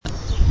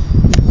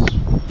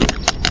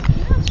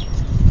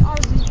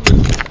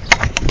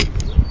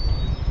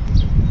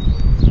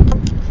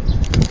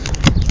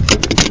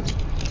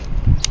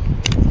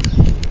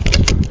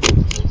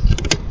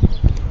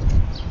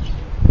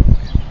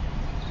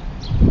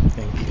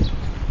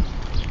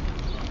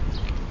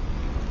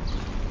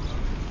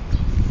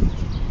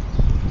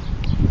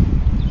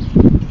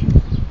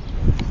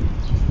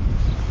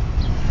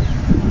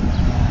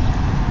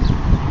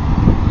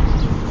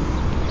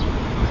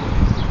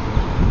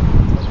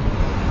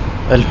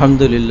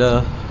الحمد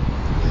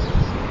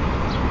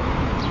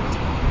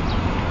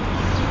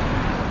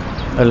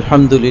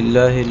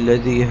لله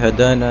الذي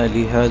هدانا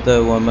لهذا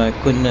وما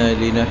كنا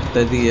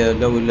لنهتدي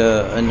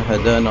لولا أن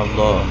هدانا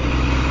الله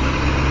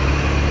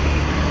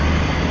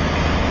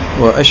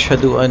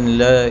وأشهد أن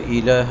لا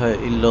إله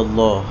إلا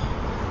الله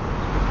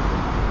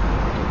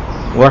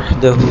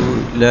وحده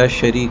لا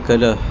شريك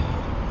له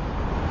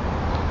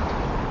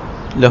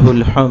له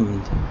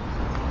الحمد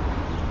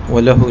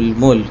وله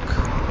الملك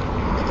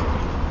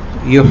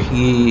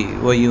يحيي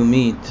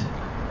ويميت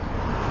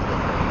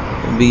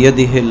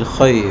بيده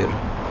الخير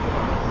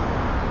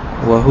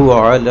وهو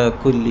على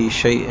كل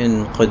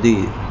شيء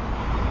قدير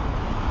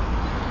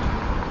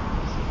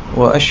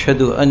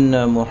وأشهد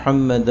أن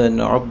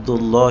محمدًا عبد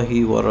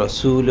الله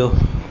ورسوله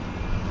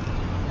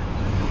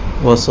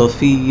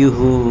وصفيه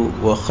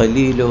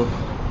وخليله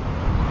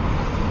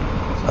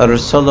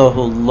أرسله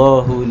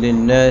الله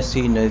للناس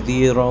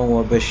نذيرًا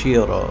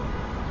وبشيرًا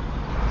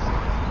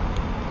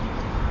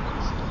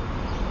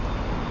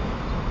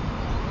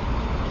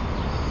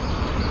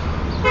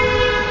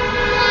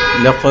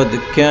لقد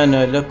كان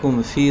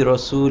لكم في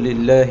رسول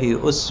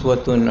الله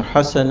أسوة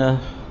حسنة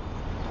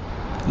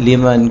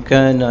لمن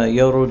كان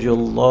يرجو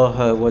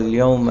الله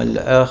واليوم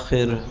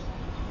الآخر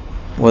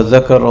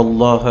وذكر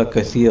الله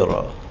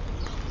كثيرا.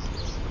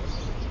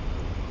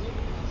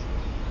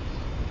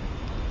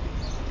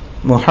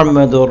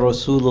 محمد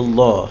رسول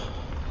الله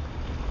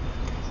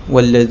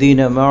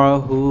والذين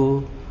معه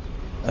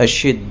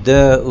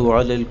أشداء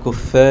على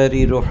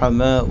الكفار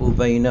رحماء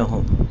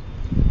بينهم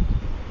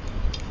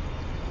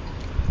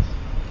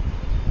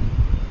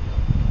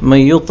من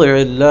يطع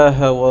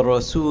الله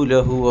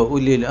ورسوله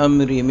وأولي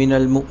الأمر من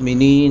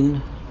المؤمنين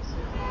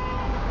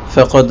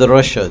فقد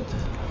رشد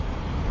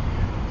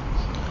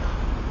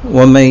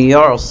ومن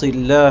يعص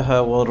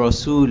الله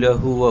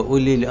ورسوله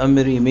وأولي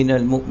الأمر من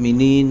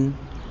المؤمنين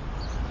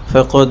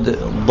فقد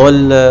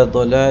ضل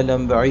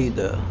ضلالا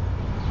بعيدا.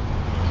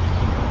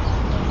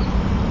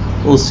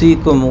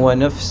 أوصيكم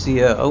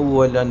ونفسي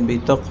أولا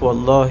بتقوى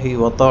الله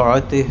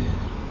وطاعته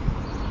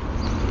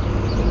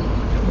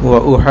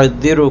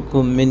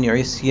وأحذركم من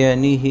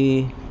عصيانه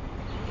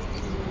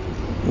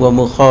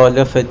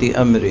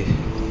ومخالفة أمره.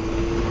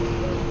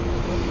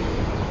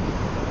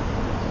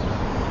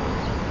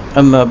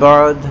 أما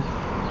بعد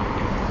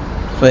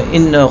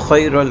فإن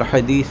خير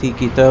الحديث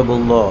كتاب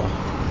الله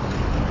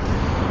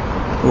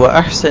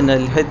وأحسن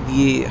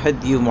الهدي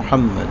هدي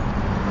محمد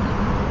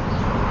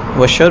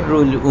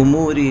وشر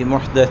الأمور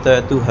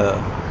محدثاتها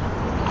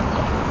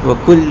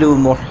وكل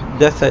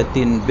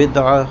محدثة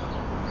بدعة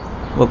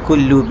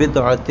وكل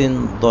بدعة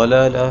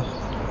ضلالة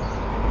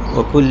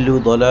وكل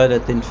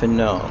ضلالة في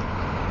النار.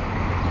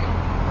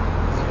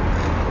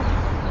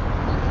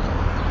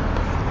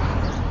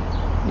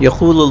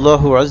 يقول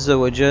الله عز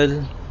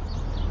وجل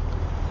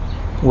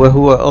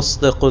وهو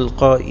أصدق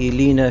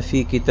القائلين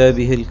في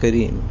كتابه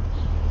الكريم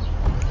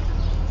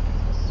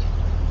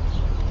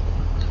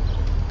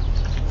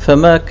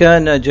فما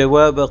كان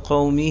جواب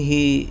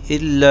قومه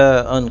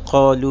إلا أن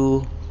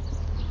قالوا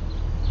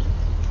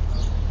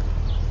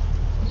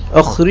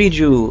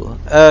أخرجوا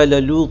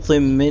آل لوط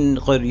من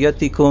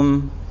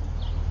قريتكم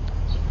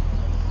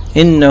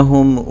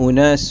إنهم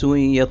أناس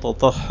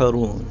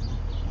يتطهرون.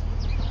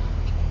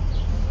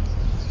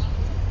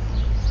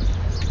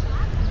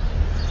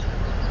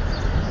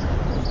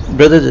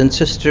 Brothers and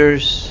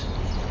sisters,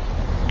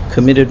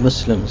 committed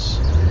Muslims,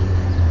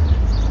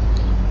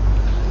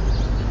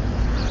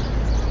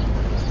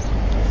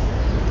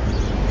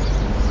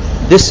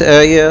 this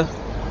ayah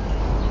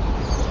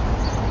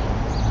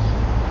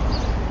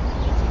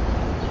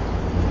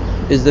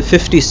is the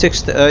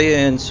 56th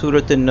ayah in Surah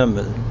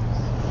An-Naml.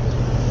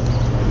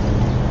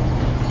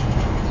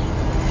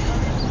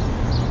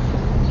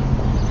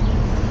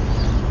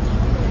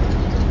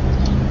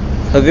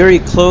 A very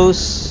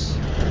close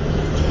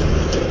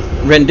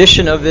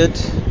rendition of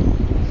it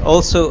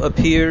also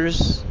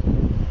appears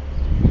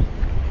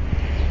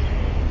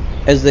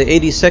as the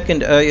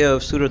 82nd ayah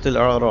of Surah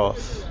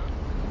Al-A'raf.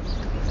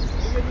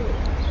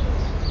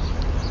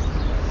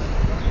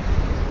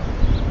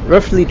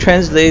 Roughly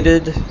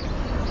translated,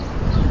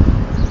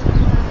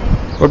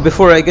 or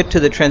before I get to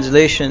the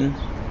translation,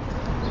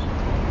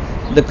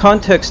 the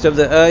context of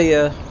the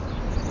ayah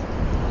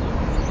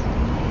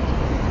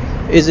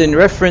is in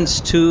reference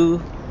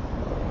to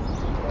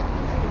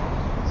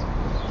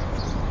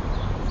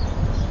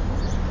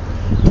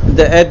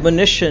the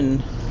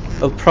admonition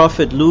of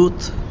Prophet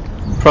Lot,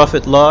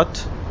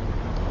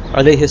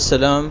 alayhi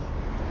salam,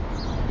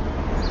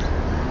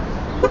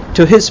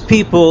 to his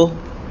people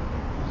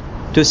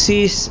to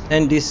cease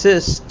and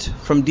desist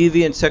from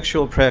deviant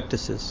sexual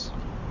practices.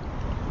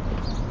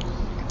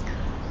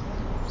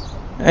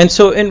 And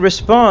so in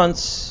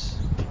response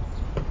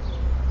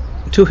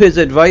to his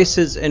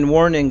advices and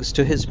warnings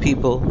to his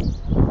people,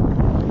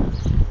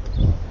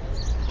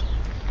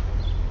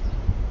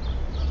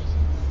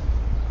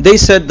 they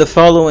said the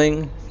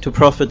following to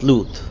Prophet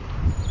Lut.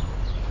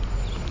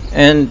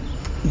 And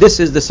this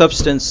is the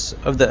substance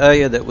of the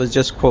ayah that was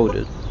just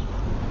quoted.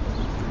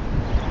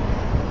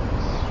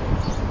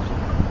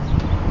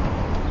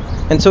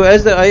 And so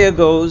as the ayah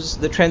goes,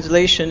 the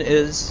translation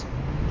is,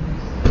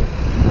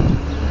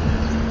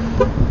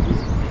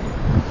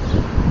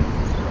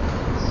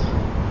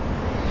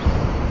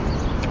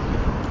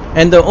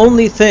 and the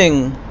only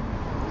thing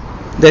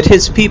that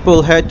his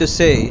people had to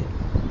say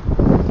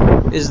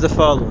is the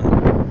following: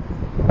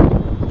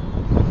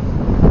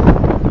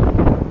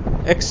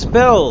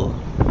 expel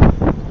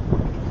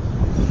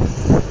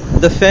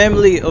the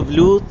family of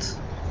Lut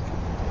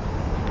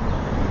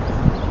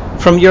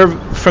from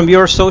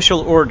your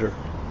social order,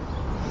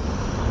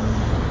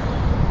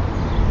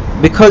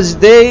 because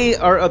they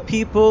are a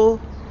people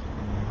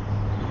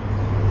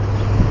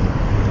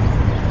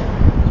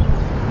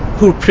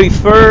who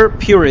prefer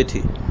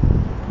purity.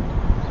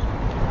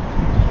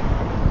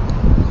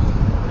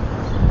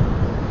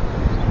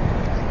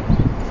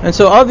 And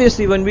so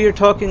obviously when we are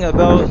talking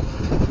about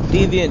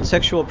deviant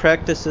sexual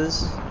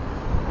practices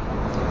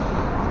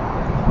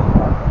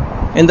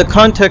in the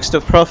context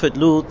of Prophet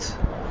Lut,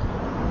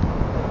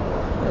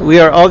 we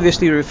are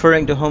obviously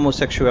referring to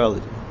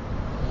homosexuality.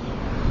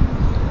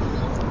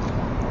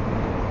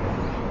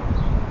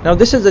 Now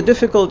this is a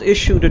difficult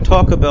issue to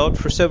talk about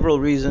for several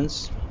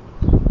reasons,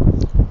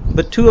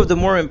 but two of the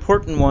more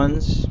important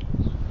ones,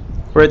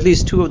 or at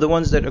least two of the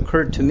ones that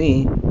occurred to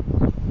me.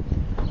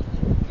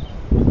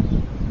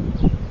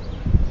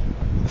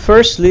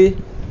 Firstly,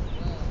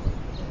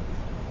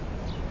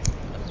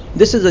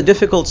 this is a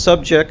difficult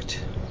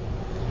subject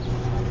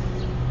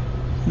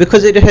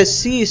because it has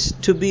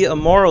ceased to be a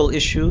moral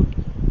issue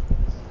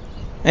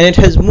and it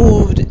has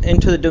moved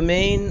into the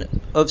domain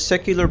of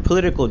secular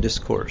political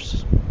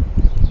discourse.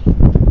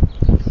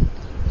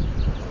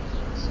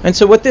 And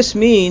so what this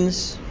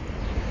means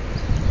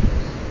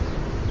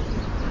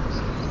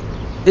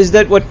is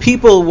that what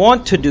people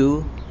want to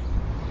do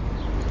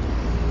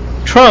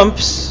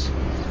trumps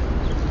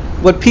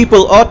what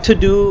people ought to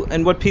do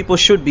and what people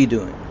should be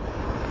doing.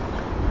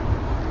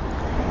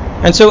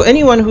 And so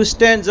anyone who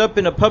stands up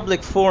in a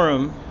public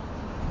forum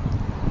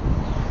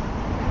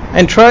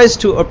and tries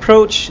to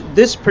approach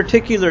this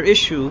particular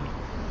issue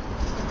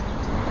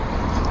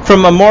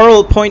from a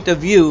moral point of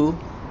view,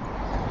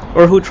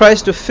 or who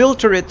tries to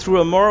filter it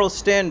through a moral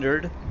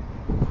standard,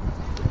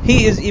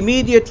 he is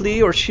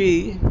immediately, or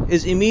she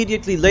is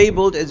immediately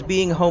labeled as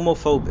being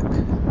homophobic.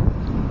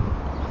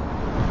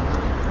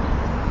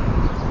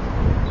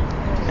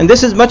 And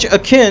this is much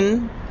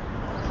akin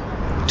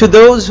to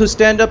those who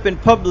stand up in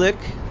public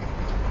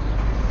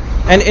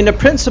and in a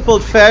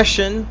principled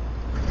fashion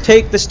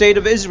take the state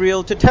of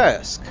Israel to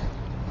task.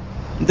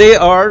 They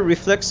are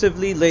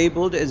reflexively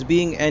labeled as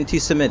being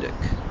anti-Semitic.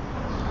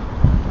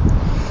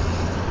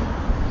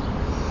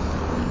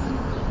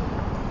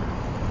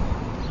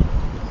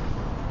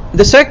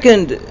 The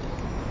second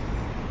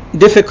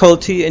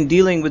difficulty in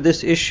dealing with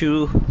this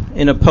issue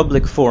in a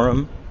public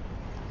forum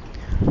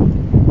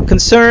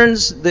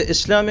concerns the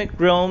Islamic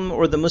realm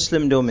or the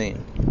Muslim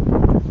domain.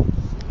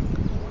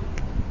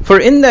 For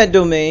in that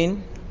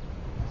domain,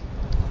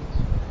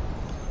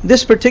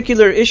 this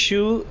particular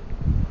issue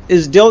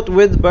is dealt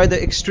with by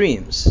the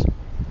extremes.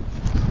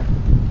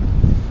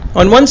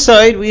 On one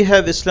side, we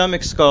have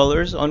Islamic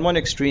scholars. On one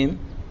extreme,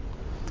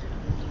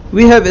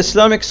 we have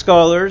Islamic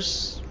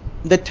scholars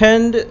that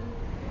tend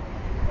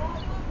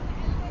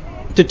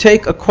to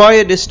take a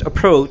quietist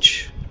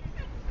approach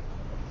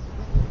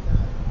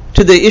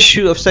to the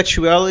issue of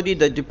sexuality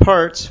that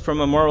departs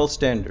from a moral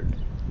standard.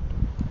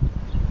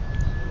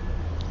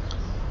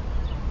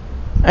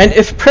 And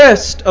if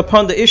pressed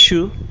upon the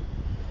issue,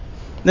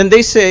 then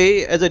they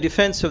say, as a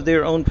defense of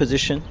their own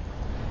position,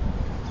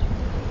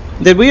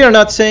 that we are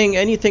not saying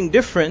anything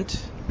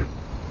different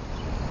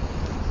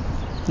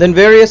than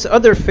various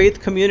other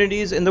faith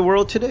communities in the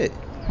world today.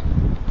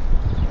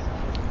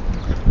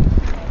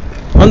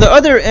 On the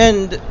other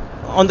end,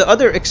 on the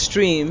other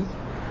extreme,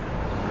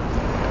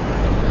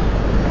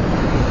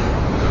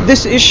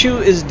 this issue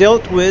is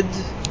dealt with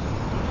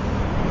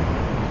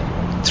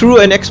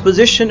through an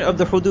exposition of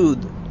the hudud,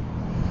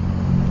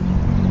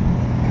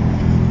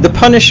 the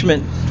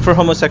punishment for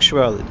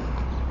homosexuality.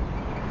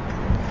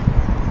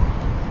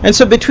 And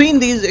so between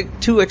these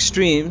two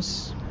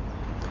extremes,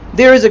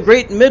 there is a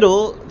great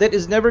middle that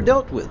is never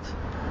dealt with.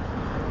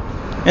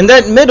 And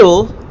that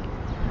middle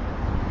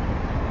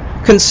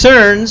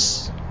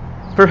concerns,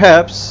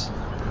 perhaps,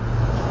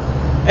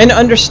 an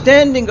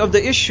understanding of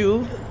the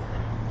issue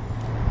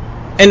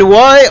and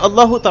why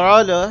Allah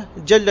Ta'ala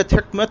Jallat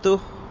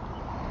Hikmatuh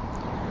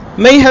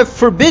may have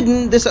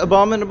forbidden this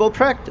abominable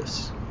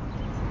practice.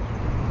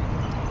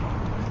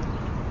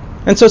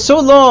 And so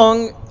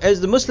long as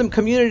the Muslim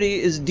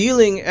community is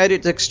dealing at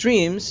its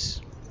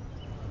extremes,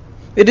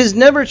 it is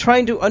never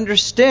trying to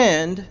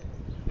understand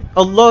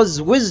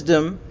Allah's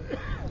wisdom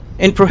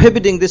in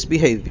prohibiting this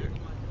behavior.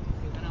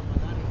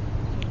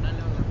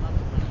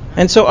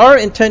 And so our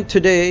intent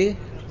today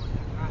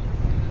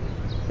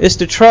is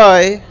to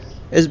try,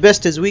 as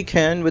best as we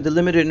can with the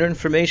limited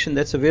information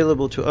that's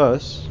available to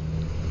us,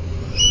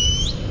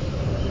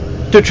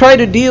 to try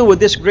to deal with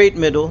this great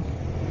middle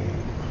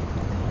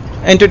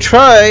and to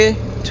try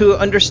to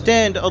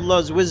understand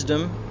Allah's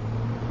wisdom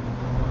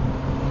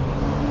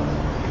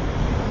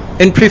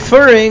in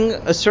preferring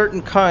a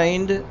certain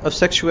kind of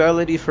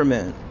sexuality for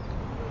men.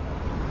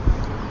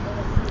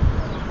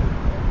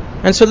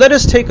 And so let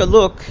us take a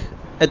look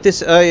at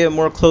this ayah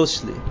more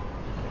closely.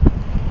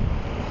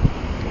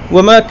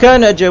 وَمَا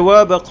كَانَ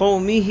جَوَابَ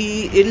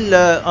قَوْمِهِ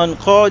إِلَّا أَنْ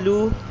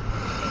قَالُوا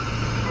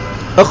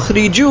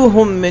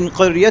أَخْرِجُوهُمْ مِنْ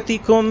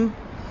قَرْيَتِكُمْ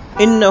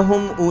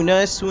إِنَّهُمْ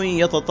أُنَاسٌ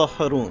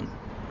يَتَطَهَّرُونَ.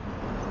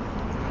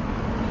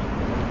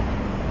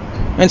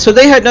 And so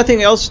they had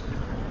nothing else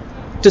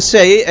to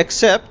say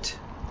except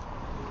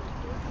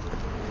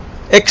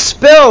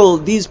expel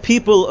these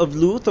people of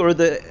Lut, or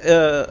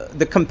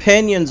the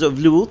companions of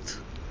Lut,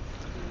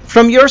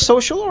 from your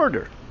social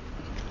order,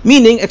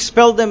 meaning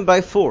expel them by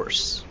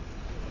force.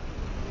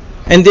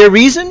 And their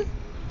reason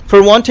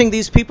for wanting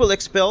these people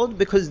expelled,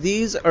 because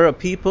these are a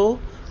people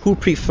who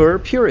prefer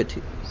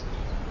purity.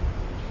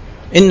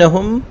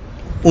 إِنَّهُمْ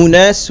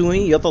أُنَاسٌ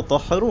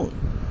يَتَطَهَّرُونَ.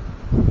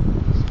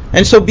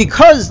 And so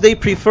because they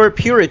prefer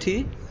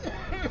purity,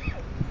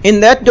 in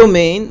that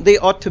domain they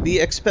ought to be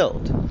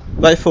expelled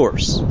by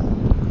force.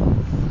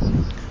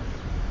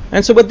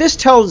 And so what this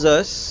tells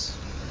us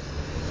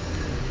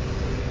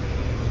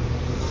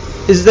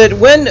is that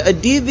when a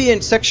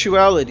deviant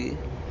sexuality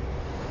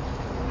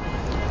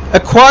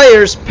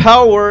acquires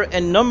power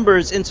and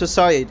numbers in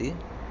society,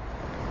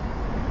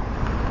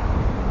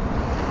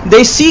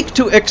 they seek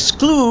to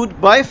exclude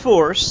by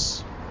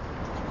force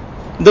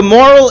the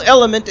moral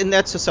element in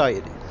that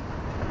society.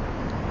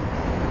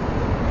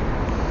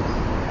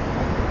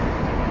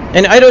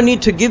 And I don't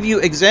need to give you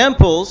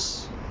examples.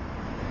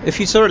 If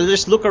you sort of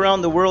just look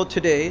around the world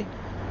today,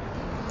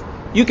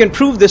 you can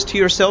prove this to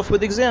yourself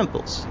with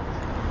examples.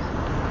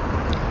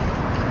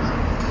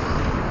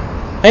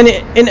 And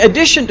in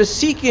addition to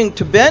seeking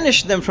to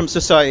banish them from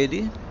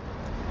society,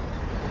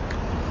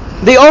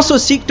 they also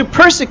seek to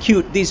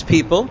persecute these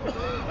people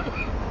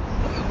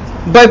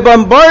by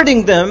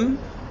bombarding them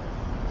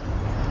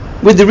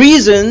with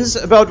reasons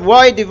about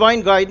why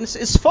divine guidance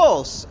is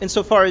false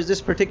insofar as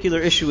this particular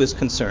issue is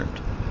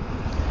concerned.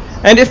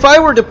 And if I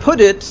were to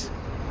put it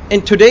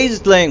in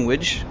today's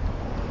language,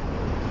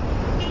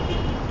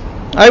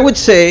 I would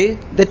say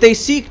that they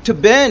seek to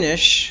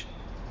banish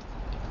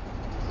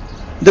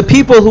the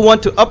people who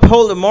want to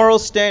uphold a moral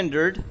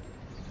standard,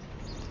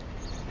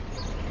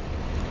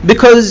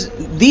 because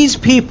these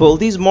people,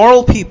 these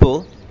moral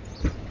people,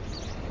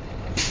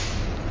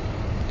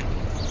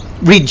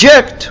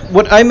 reject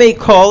what I may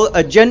call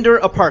a gender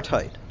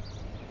apartheid.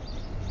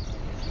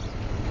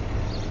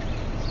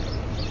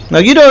 Now,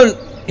 you don't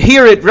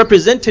hear it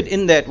represented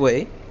in that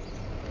way,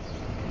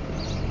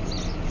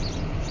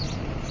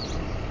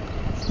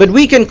 but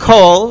we can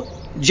call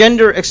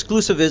gender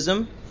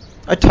exclusivism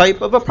a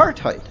type of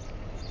apartheid.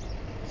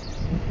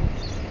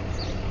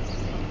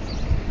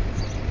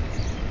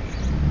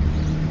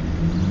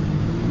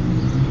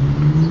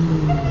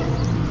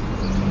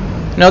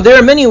 Now, there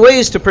are many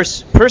ways to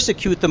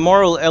persecute the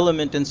moral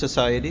element in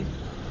society.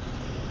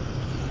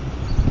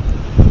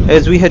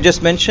 As we had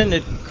just mentioned,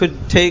 it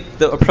could take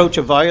the approach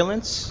of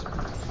violence.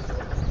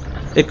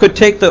 It could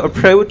take the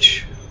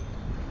approach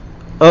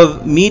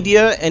of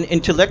media and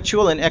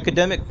intellectual and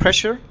academic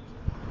pressure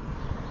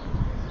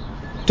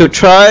to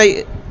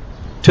try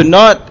to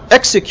not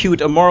execute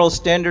a moral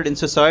standard in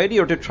society,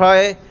 or to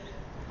try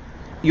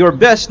your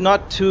best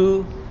not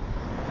to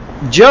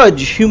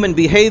judge human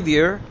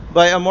behavior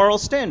by a moral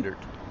standard.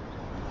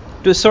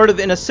 To sort of,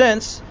 in a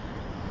sense,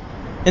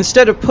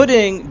 instead of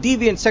putting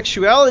deviant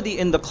sexuality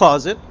in the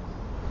closet,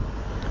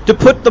 to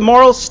put the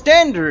moral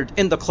standard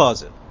in the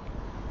closet.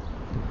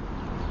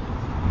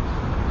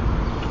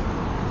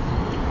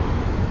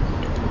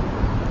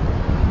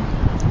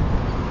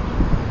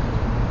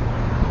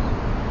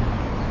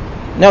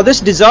 Now,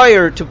 this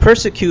desire to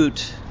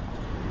persecute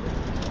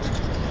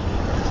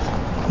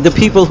the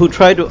people who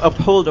try to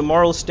uphold a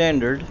moral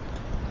standard,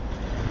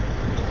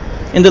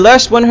 in the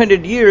last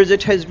 100 years,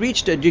 it has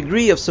reached a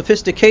degree of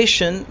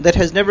sophistication that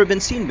has never been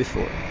seen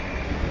before.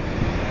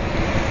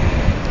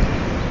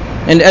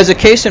 And as a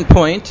case in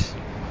point,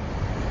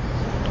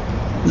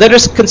 let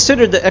us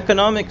consider the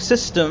economic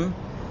system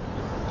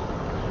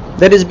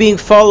that is being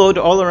followed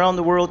all around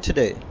the world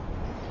today.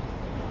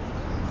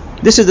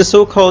 This is the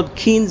so-called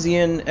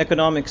Keynesian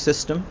economic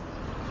system,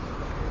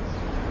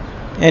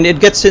 and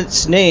it gets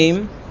its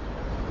name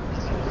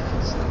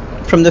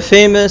from the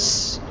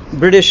famous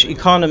British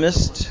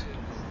economist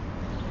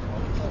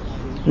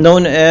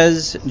known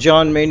as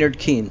John Maynard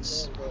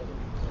Keynes.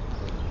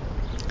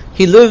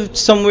 He lived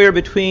somewhere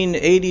between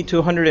 80 to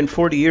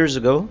 140 years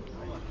ago,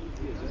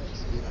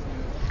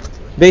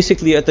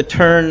 basically at the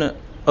turn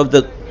of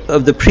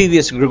the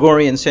previous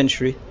Gregorian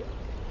century.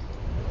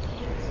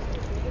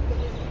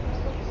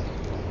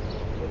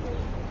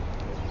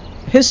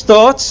 His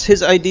thoughts,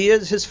 his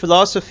ideas, his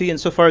philosophy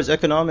insofar as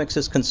economics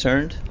is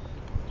concerned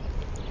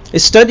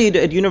is studied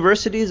at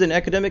universities and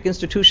academic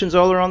institutions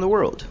all around the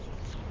world,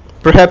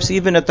 perhaps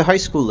even at the high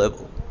school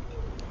level.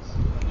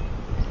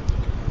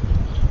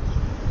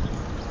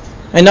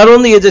 And not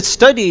only is it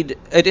studied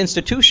at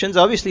institutions,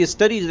 obviously it's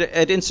studied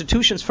at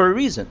institutions for a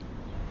reason.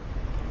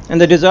 And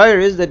the desire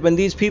is that when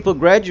these people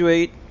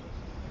graduate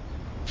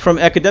from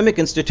academic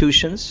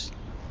institutions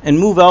and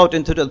move out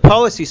into the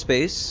policy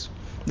space,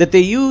 that they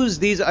use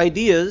these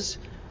ideas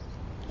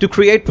to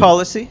create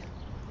policy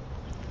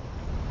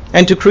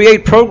and to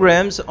create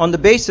programs on the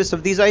basis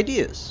of these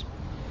ideas.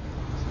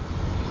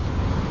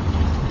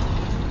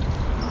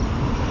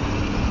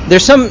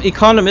 There's some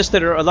economists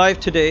that are alive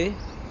today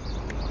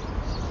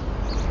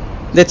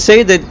that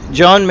say that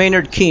John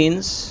Maynard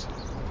Keynes,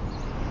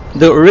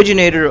 the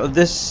originator of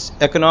this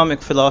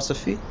economic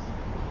philosophy,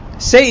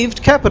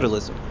 saved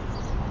capitalism.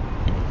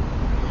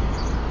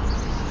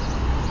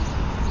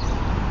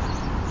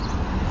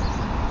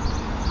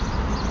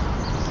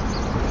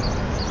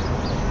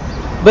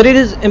 But it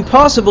is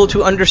impossible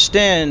to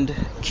understand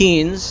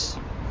Keynes,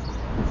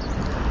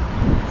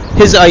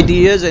 his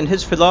ideas and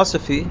his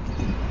philosophy,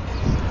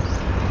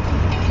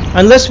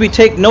 unless we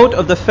take note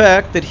of the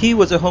fact that he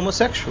was a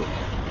homosexual.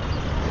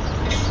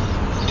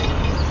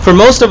 For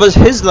most of us,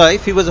 his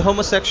life, he was a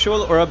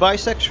homosexual or a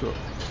bisexual.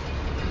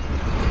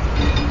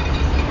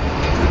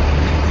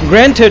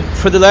 Granted,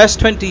 for the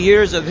last 20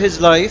 years of his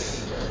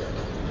life,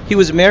 he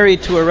was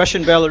married to a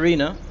Russian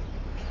ballerina.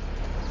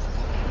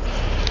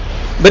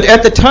 But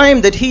at the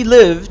time that he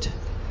lived,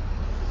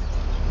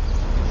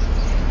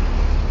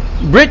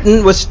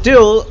 Britain was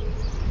still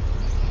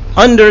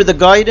under the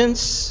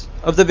guidance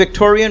of the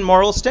Victorian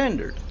moral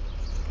standard.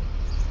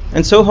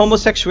 And so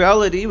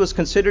homosexuality was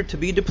considered to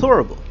be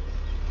deplorable.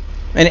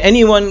 And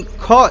anyone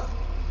caught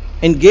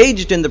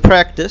engaged in the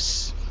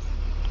practice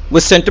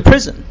was sent to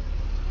prison.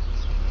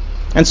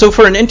 And so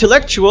for an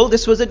intellectual,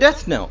 this was a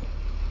death knell.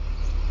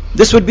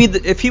 This would be,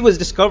 if he was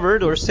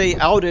discovered or say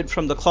outed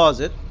from the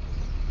closet,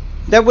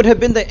 that would have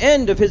been the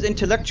end of his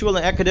intellectual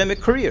and academic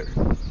career.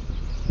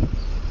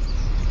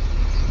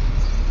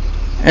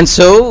 And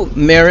so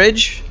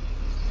marriage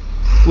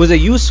was a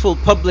useful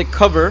public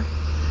cover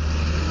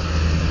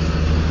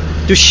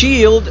to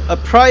shield a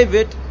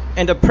private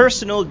and a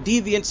personal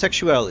deviant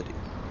sexuality.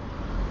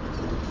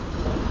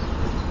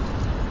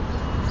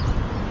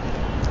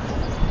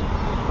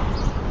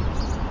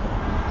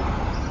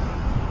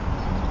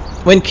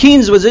 When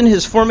Keynes was in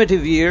his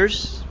formative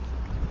years,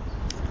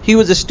 he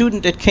was a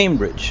student at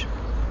Cambridge.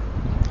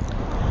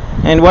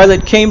 And while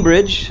at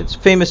Cambridge, it's a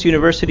famous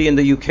university in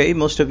the UK,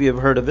 most of you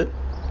have heard of it.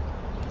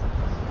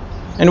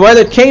 And while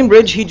at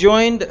Cambridge, he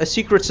joined a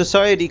secret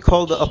society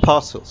called the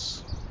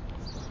Apostles.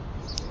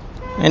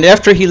 And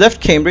after he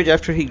left Cambridge,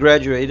 after he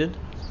graduated,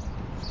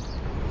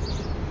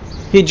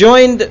 he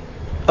joined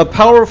a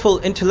powerful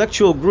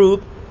intellectual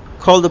group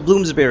called the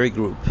Bloomsbury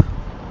Group.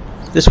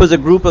 This was a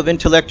group of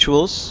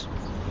intellectuals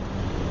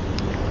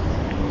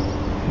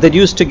that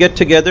used to get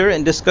together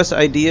and discuss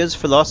ideas,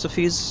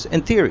 philosophies,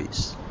 and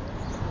theories.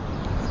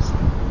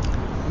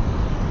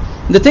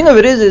 The thing of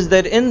it is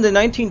that in the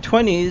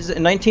 1920s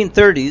and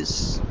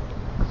 1930s,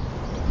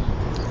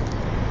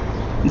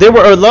 there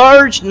were a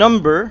large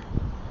number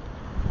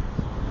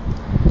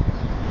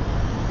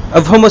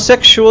of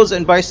homosexuals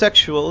and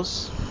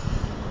bisexuals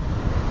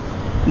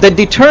that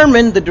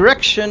determined the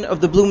direction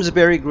of the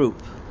Bloomsbury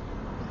Group.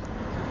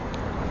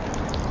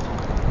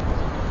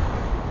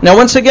 Now,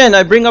 once again,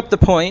 I bring up the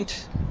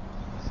point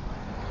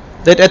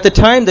that at the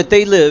time that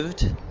they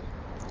lived,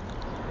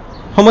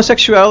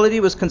 homosexuality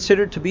was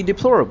considered to be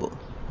deplorable.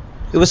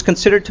 It was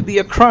considered to be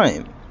a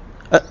crime,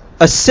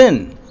 a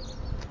sin,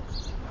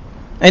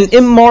 an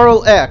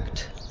immoral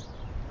act.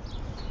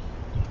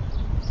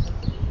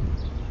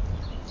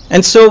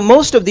 And so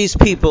most of these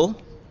people,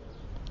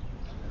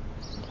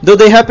 though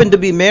they happened to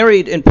be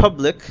married in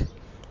public,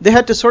 they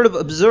had to sort of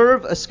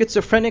observe a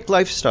schizophrenic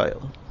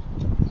lifestyle.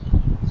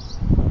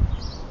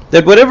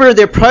 That whatever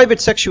their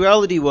private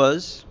sexuality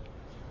was,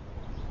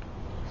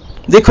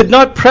 they could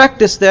not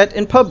practice that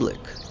in public.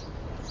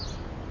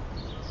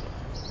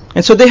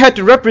 And so they had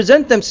to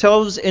represent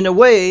themselves in a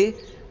way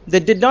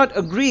that did not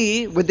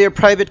agree with their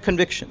private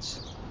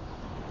convictions.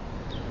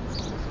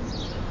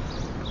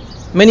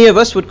 Many of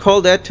us would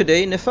call that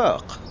today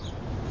nifaq.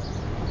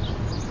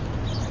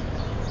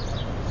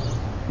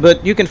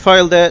 But you can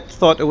file that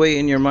thought away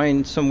in your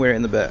mind somewhere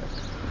in the back.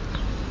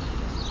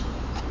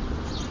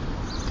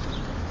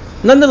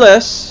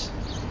 Nonetheless,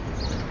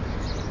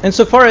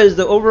 insofar as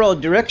the overall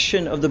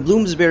direction of the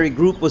Bloomsbury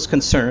Group was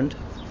concerned,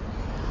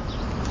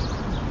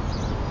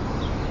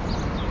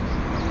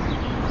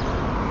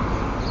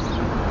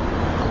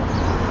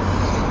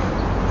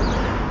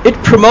 it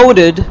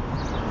promoted,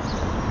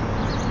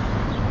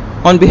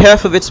 on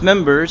behalf of its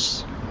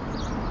members,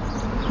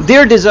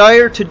 their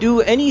desire to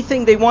do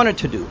anything they wanted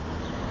to do.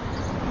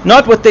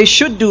 Not what they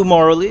should do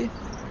morally,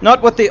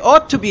 not what they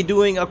ought to be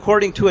doing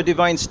according to a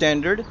divine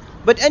standard,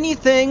 but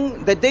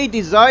anything that they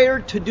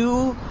desired to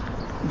do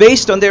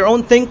based on their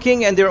own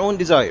thinking and their own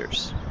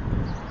desires.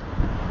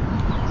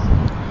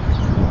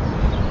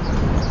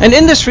 And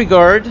in this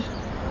regard,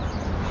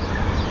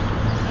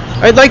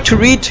 I'd like to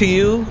read to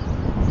you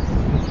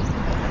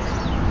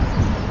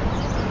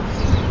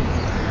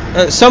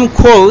some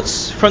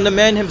quotes from the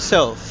man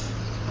himself.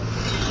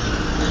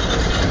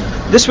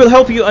 This will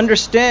help you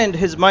understand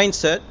his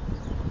mindset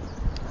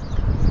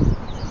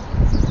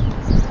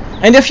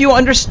And if you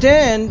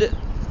understand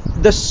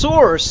the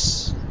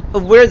source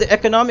of where the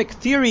economic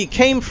theory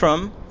came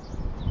from,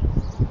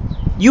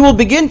 you will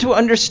begin to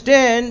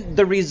understand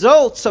the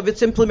results of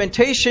its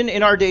implementation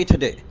in our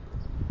day-to-day.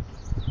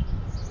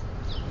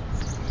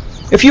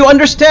 If you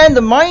understand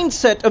the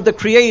mindset of the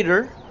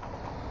Creator,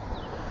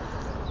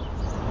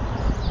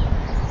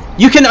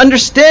 you can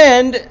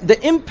understand the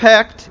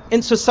impact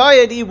in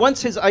society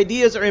once his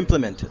ideas are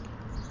implemented.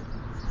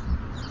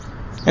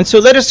 And so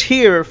let us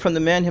hear from the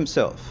man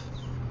himself.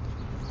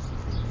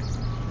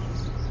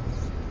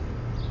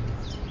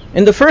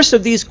 In the first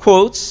of these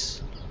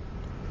quotes,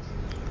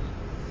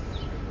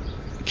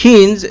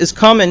 Keynes is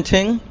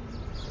commenting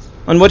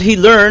on what he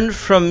learned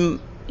from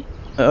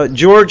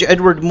George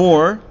Edward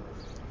Moore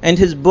and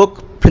his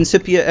book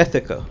Principia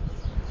Ethica.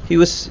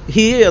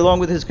 He, along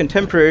with his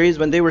contemporaries,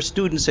 when they were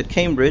students at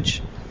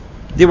Cambridge,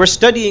 they were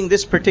studying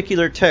this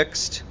particular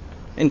text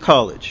in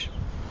college.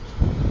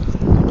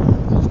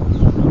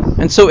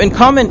 And so in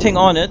commenting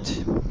on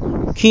it,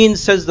 Keynes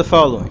says the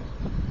following: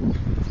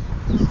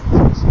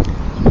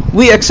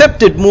 "We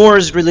accepted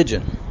Moore's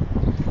religion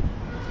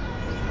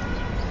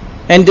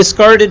and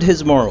discarded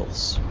his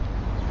morals.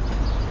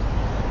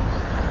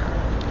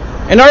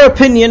 In our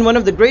opinion, one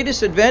of the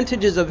greatest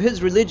advantages of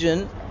his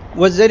religion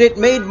was that it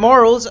made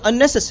morals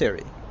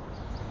unnecessary.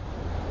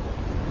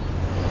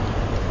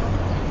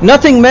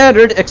 Nothing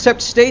mattered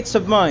except states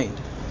of mind,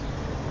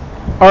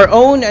 our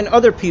own and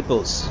other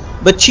people's,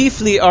 but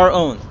chiefly our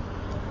own.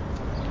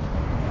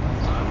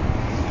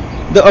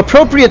 The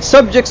appropriate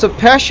subjects of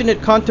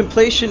passionate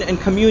contemplation and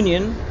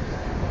communion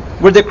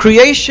were the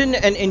creation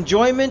and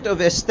enjoyment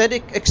of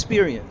aesthetic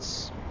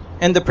experience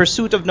and the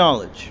pursuit of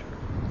knowledge.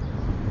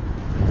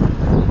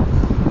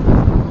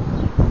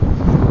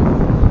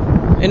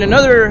 In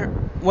another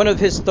one of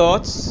his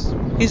thoughts,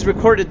 he's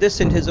recorded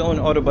this in his own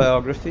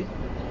autobiography.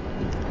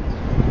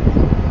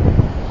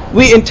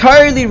 We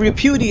entirely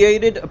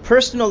repudiated a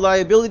personal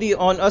liability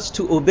on us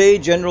to obey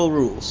general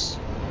rules.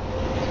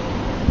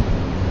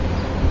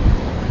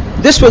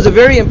 This was a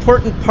very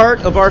important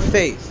part of our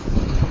faith.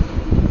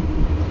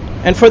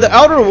 And for the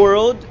outer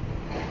world,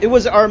 it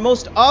was our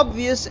most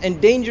obvious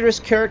and dangerous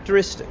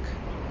characteristic.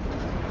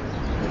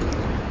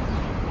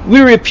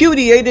 We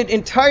repudiated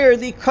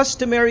entirely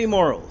customary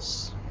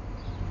morals,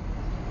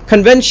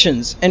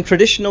 conventions, and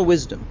traditional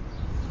wisdom.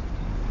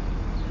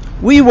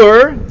 We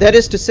were, that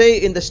is to say,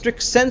 in the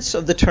strict sense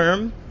of the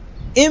term,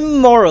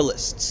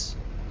 immoralists.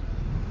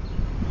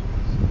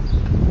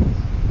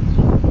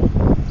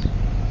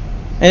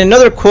 And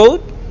another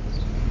quote,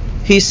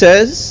 he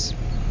says,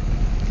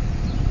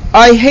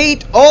 I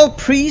hate all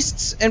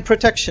priests and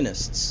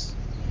protectionists,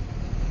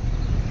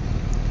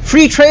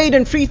 free trade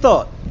and free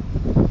thought,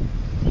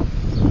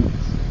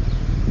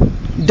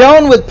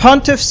 down with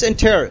pontiffs and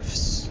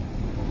tariffs,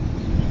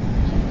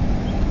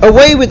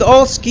 away with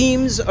all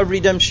schemes of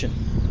redemption.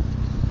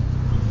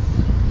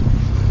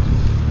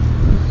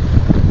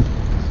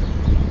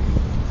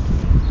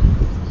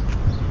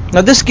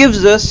 Now this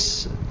gives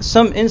us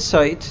some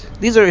insight.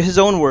 These are his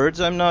own words.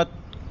 I'm not,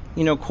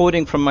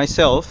 quoting from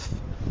myself.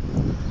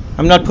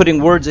 I'm not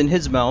putting words in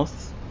his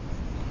mouth.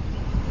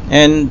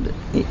 And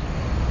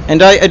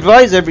I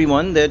advise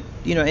everyone that,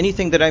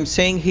 anything that I'm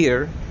saying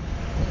here,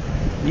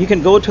 you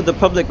can go to the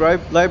public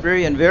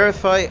library and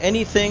verify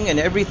anything and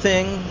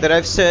everything that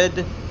I've said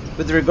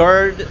with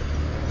regard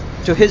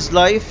to his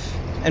life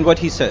and what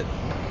he said.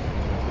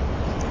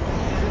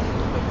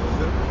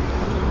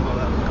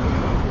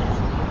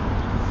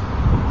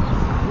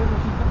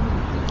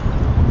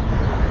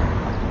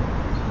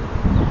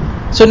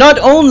 So not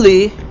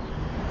only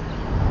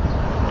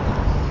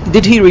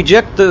did he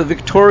reject the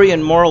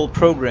Victorian moral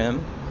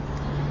program,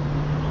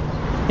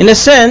 in a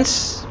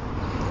sense,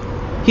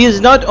 he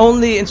is not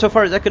only,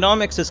 insofar as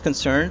economics is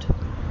concerned,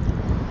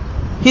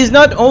 he is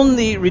not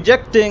only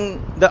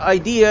rejecting the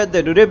idea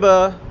that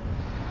riba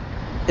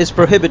is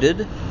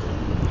prohibited,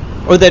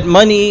 or that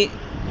money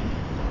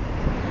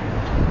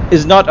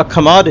is not a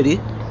commodity.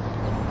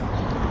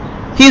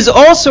 He is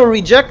also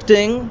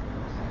rejecting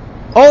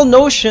all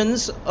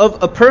notions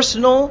of a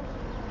personal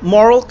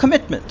moral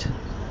commitment.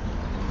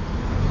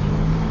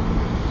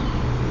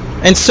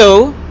 And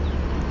so,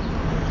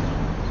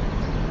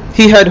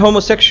 he had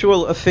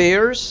homosexual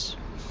affairs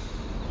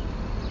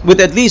with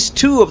at least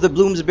two of the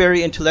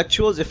Bloomsbury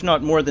intellectuals, if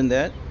not more than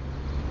that.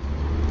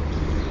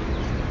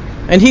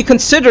 And he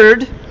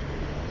considered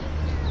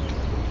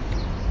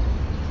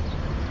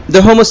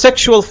the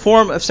homosexual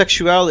form of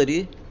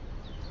sexuality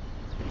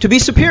to be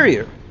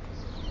superior.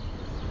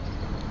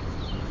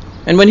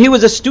 And when he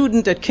was a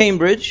student at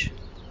Cambridge,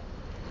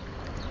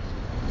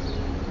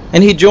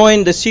 and he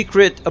joined the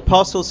secret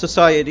Apostle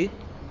Society,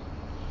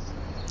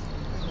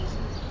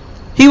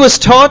 he was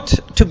taught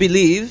to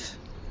believe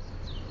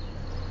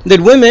that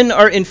women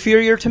are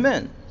inferior to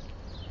men,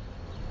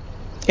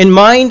 in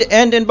mind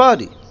and in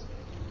body.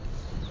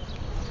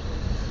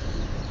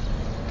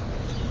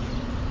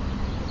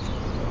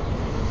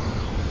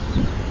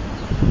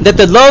 That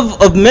the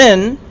love of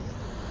men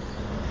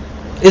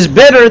is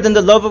better than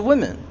the love of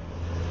women.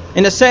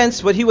 In a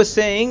sense, what he was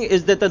saying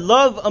is that the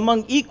love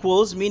among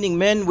equals, meaning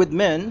men with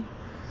men,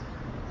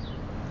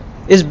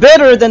 is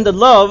better than the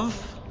love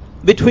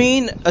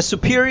between a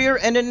superior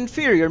and an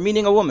inferior,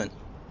 meaning a woman.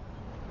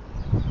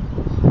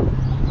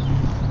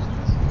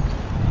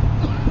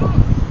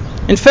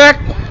 In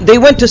fact, they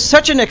went to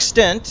such an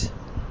extent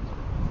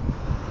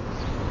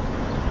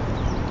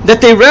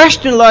that they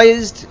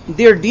rationalized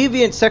their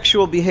deviant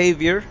sexual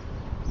behavior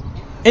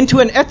into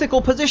an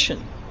ethical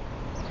position.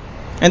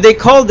 And they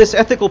called this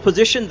ethical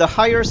position the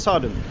higher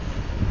sodomy.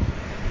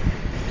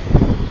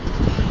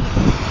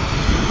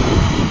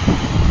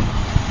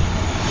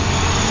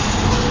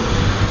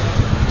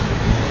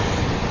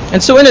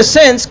 And so in a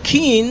sense,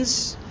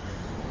 Keynes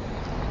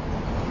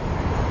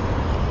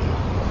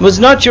was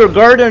not your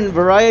garden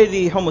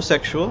variety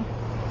homosexual.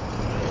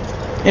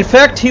 In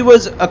fact, he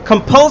was a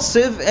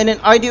compulsive and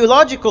an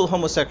ideological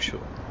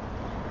homosexual.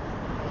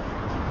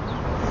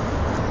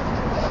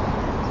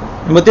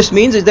 And what this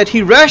means is that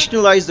he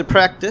rationalized the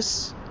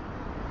practice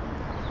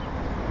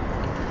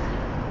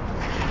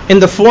in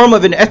the form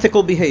of an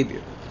ethical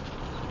behavior.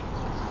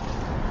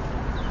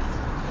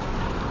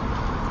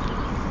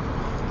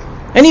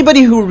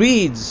 Anybody who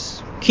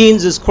reads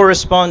Keynes's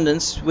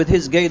correspondence with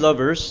his gay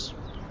lovers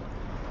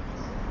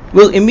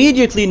will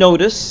immediately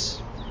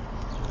notice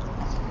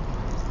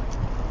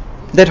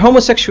that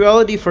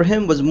homosexuality for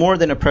him was more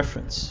than a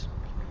preference.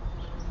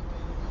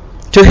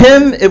 To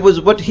him, it was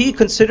what he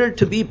considered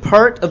to be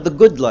part of the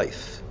good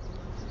life.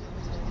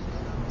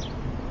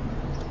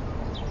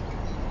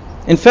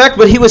 In fact,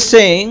 what he was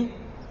saying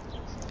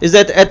is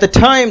that at the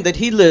time that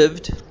he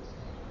lived,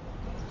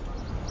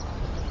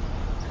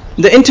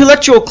 the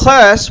intellectual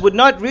class would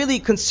not really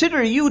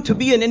consider you to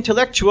be an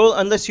intellectual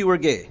unless you were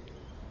gay.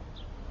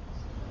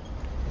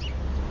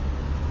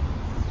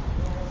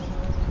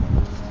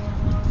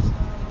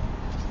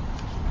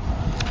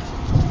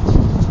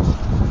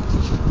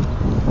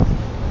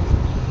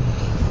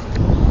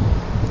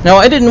 Now,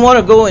 I didn't want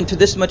to go into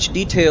this much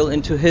detail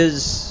into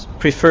his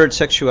preferred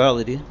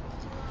sexuality,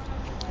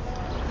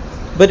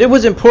 but it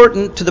was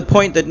important to the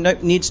point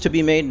that needs to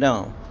be made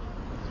now.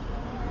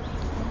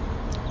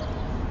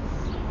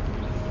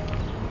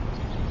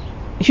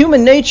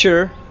 Human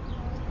nature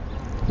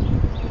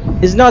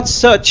is not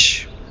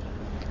such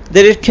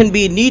that it can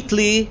be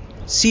neatly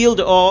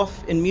sealed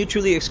off in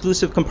mutually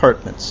exclusive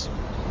compartments.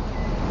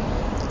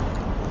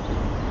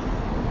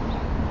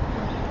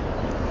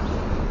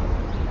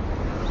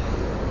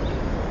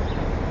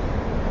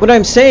 What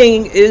I'm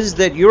saying is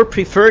that your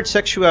preferred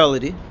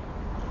sexuality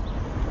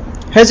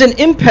has an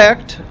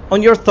impact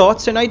on your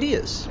thoughts and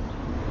ideas,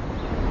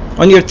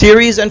 on your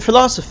theories and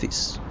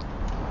philosophies,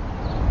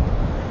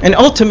 and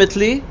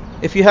ultimately,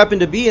 if you happen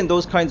to be in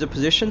those kinds of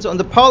positions, on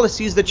the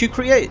policies that you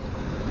create.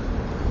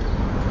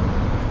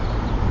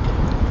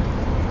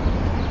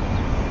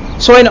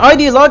 So an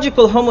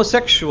ideological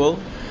homosexual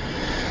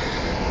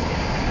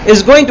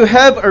is going to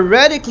have a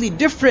radically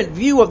different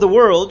view of the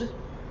world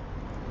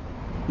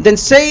than,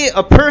 say,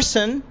 a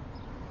person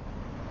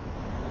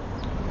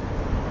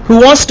who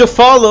wants to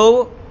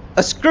follow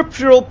a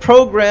scriptural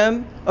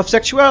program of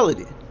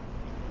sexuality.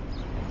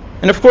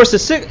 And of course,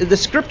 the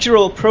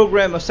scriptural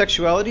program of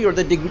sexuality, or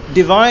the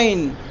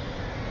divine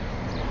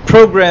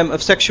program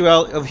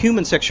of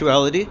human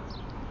sexuality,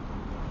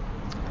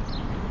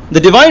 the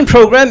divine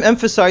program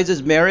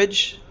emphasizes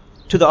marriage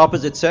to the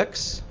opposite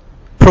sex,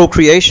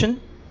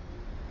 procreation,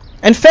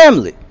 and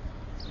family.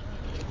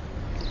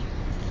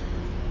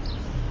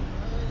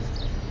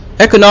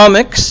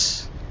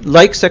 Economics,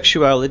 like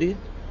sexuality,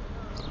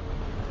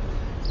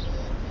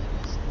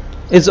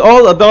 is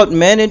all about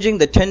managing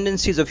the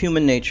tendencies of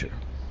human nature,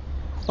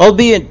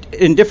 albeit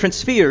in different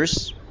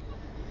spheres.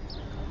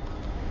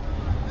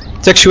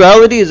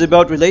 Sexuality is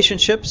about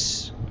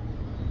relationships,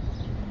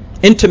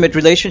 intimate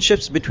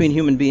relationships between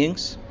human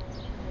beings.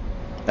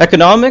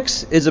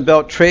 Economics is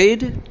about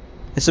trade,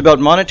 it's about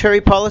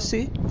monetary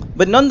policy,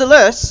 but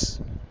nonetheless,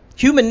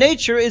 human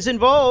nature is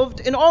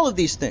involved in all of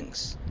these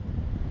things.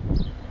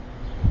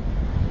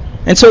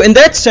 And so in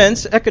that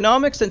sense,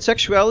 economics and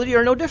sexuality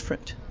are no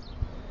different.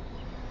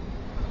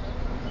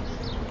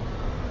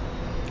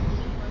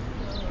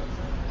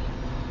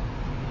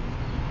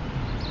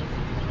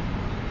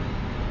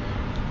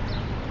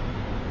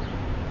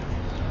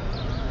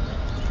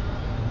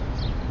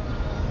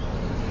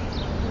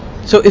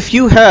 So if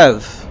you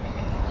have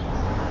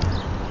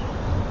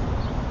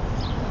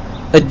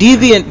a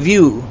deviant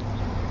view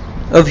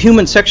of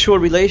human sexual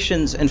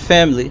relations and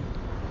family,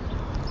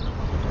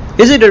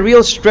 is it a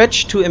real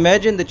stretch to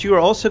imagine that you are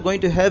also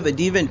going to have a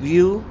deviant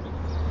view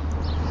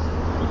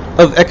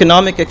of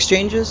economic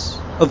exchanges,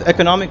 of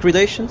economic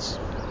relations,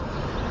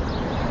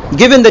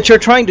 given that you're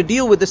trying to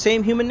deal with the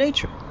same human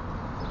nature?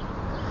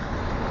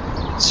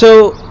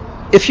 So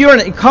if you're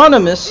an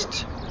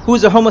economist who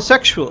is a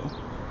homosexual,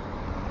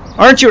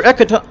 aren't your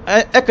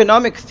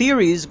economic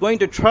theories going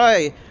to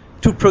try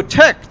to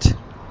protect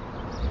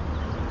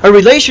a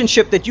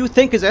relationship that you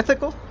think is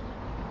ethical?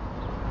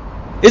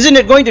 Isn't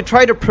it going to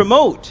try to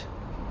promote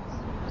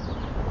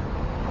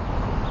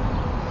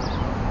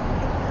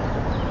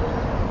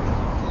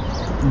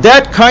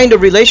that kind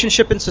of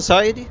relationship in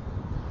society?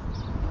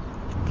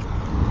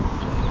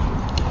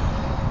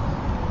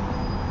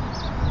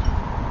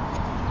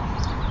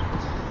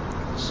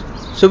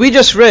 So we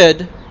just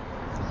read,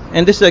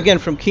 and this is again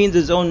from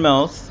Keynes' own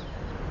mouth,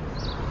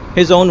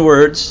 his own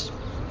words,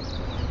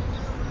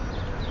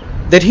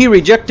 that he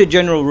rejected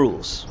general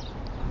rules,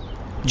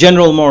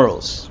 general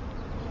morals,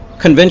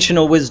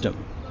 conventional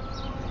wisdom.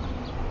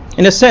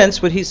 In a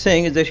sense, what he's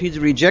saying is that he's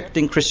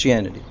rejecting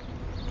Christianity,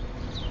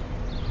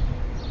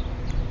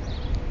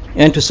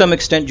 and to some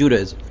extent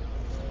Judaism.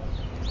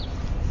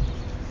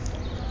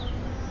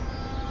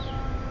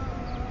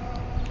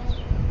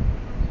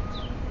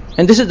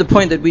 And this is the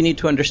point that we need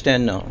to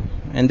understand now,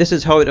 and this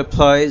is how it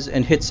applies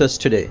and hits us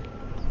today.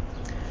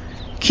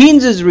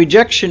 Keynes'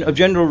 rejection of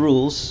general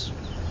rules,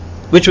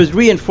 which was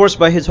reinforced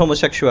by his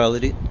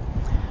homosexuality,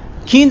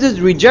 Keynes'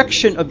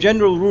 rejection of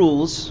general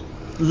rules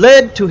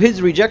led to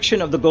his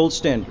rejection of the gold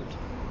standard.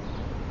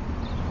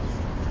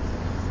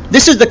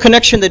 This is the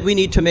connection that we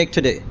need to make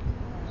today.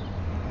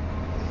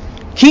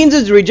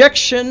 Keynes'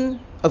 rejection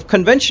of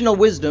conventional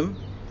wisdom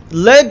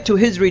led to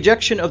his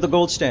rejection of the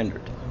gold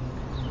standard.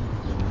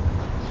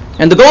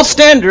 And the gold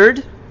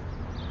standard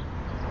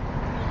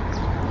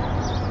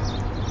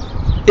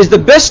is the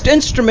best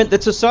instrument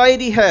that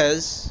society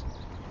has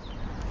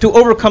to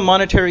overcome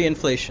monetary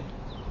inflation.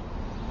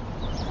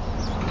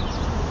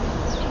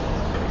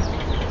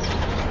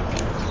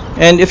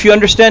 And if you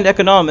understand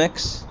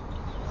economics,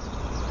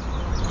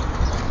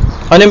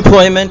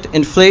 unemployment,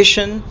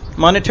 inflation,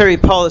 monetary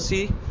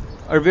policy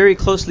are very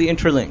closely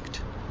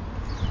interlinked.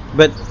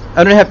 But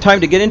I don't have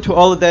time to get into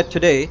all of that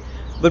today.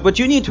 But what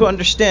you need to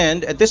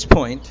understand at this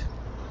point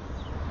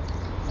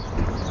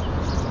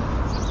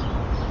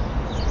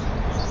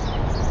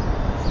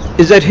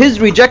is that his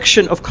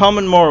rejection of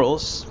common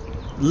morals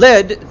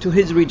led to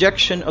his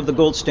rejection of the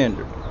gold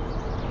standard.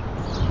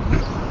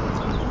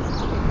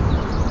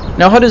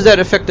 Now, how does that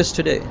affect us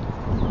today?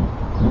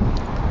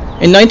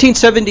 In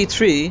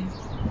 1973,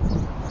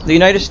 the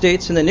United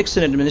States and the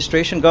Nixon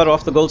administration got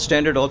off the gold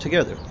standard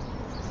altogether.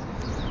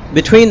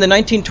 Between the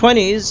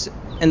 1920s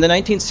and the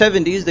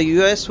 1970s, the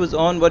US was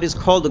on what is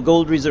called the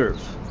gold reserve,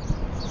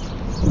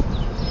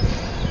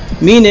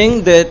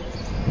 meaning that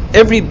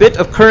every bit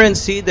of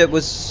currency that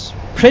was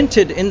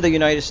printed in the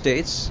United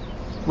States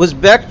was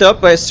backed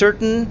up by a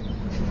certain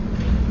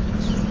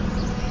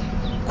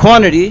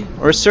quantity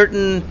or a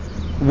certain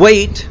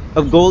weight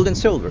of gold and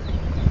silver.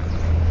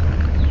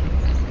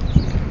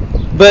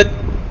 But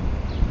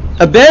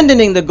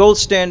abandoning the gold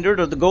standard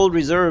or the gold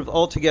reserve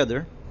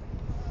altogether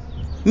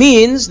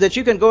means that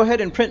you can go ahead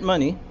and print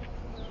money,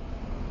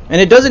 and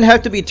it doesn't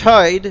have to be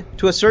tied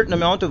to a certain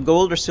amount of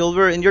gold or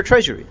silver in your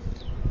treasury.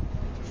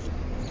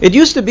 It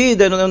used to be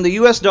that on the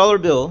US dollar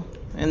bill,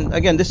 and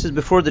again this is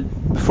before the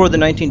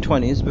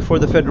 1920s, before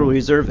the Federal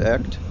Reserve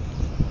Act,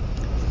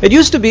 it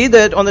used to be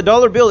that on the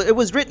dollar bill it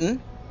was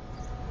written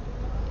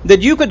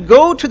that you could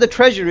go to the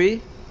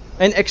treasury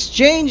and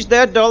exchange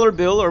that dollar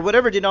bill or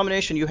whatever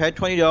denomination you had,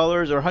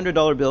 $20 or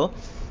 $100 bill,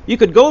 you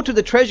could go to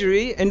the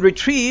treasury and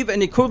retrieve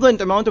an equivalent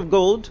amount of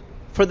gold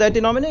for that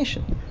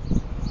denomination.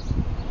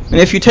 And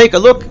if you take a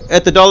look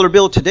at the dollar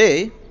bill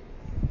today,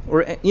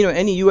 or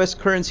any US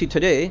currency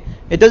today,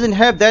 it doesn't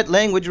have that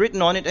language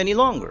written on it any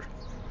longer.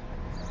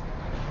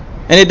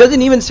 And it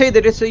doesn't even say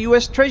that it's a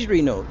US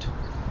Treasury note.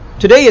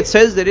 Today it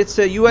says that it's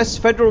a US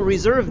Federal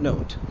Reserve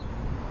note.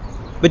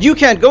 But you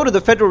can't go to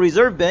the Federal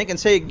Reserve Bank and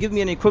say, give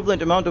me an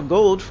equivalent amount of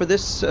gold for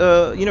this,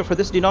 for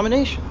this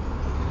denomination.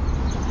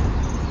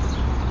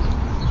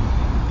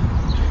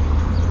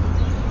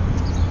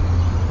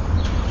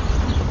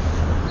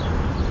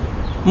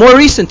 More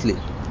recently,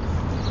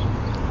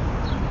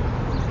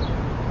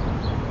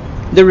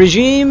 the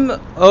regime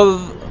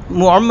of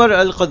Muammar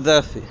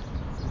al-Gaddafi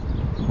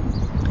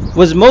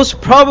was most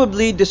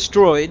probably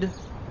destroyed,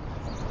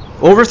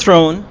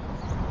 overthrown,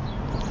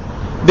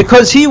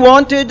 because he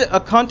wanted a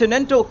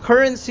continental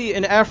currency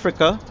in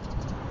Africa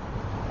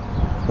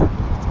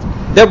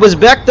that was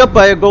backed up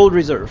by a gold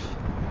reserve.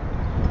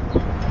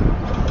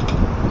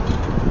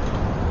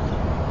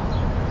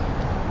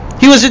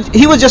 He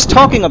was just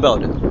talking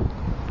about it.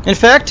 In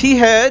fact, he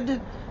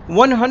had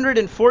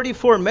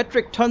 144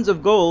 metric tons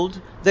of gold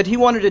that he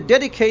wanted to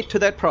dedicate to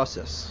that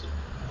process.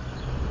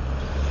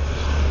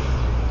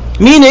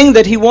 Meaning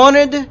that he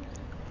wanted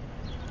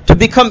to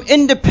become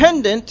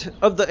independent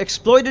of the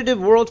exploitative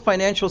world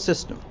financial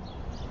system.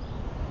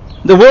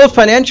 The world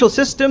financial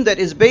system that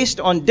is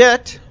based on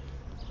debt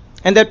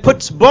and that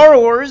puts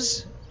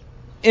borrowers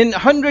in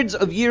hundreds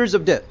of years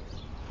of debt,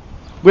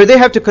 where they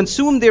have to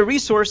consume their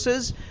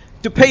resources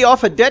to pay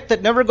off a debt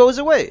that never goes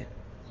away.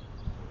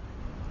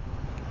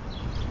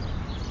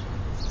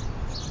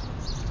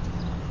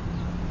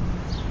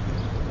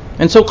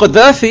 And so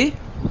Gaddafi,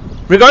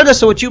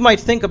 regardless of what you might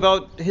think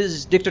about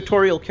his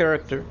dictatorial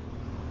character,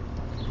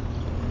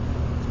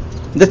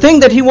 the thing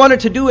that he wanted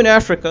to do in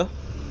Africa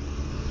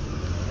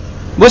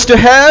was to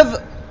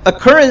have a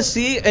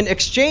currency, an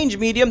exchange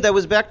medium that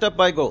was backed up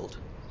by gold.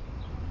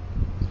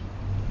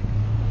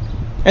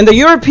 And the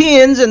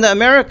Europeans and the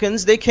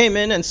Americans, they came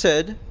in and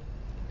said,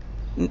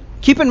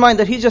 keep in mind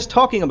that he's just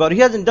talking about it.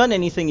 He hasn't done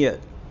anything yet.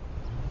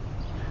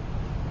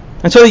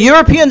 And so the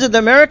Europeans and the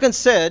Americans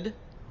said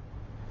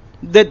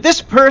that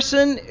this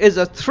person is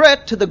a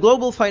threat to the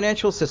global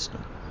financial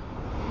system.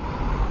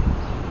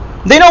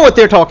 They know what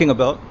they're talking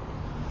about.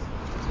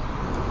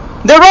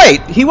 They're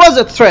right. He was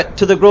a threat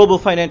to the global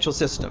financial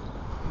system.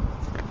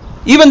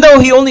 Even though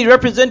he only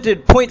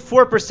represented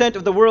 0.4%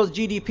 of the world's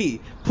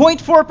GDP.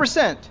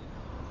 0.4%.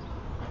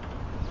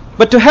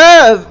 But to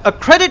have a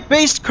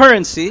credit-based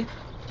currency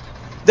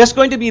that's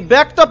going to be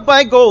backed up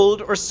by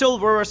gold or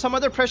silver or some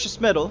other precious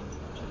metal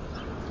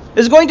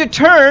is going to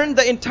turn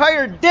the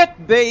entire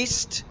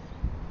debt-based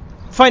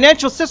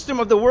financial system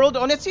of the world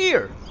on its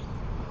ear.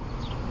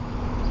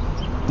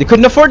 They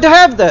couldn't afford to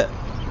have that.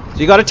 So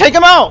you got to take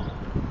them out.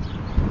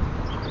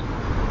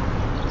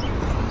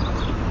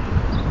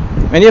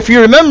 And if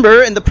you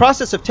remember, in the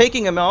process of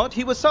taking him out,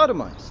 he was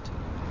sodomized.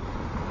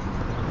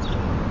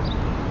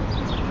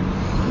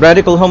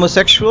 Radical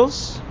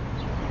homosexuals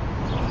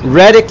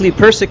radically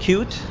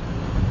persecute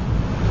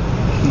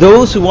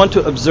those who want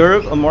to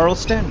observe a moral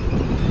standard.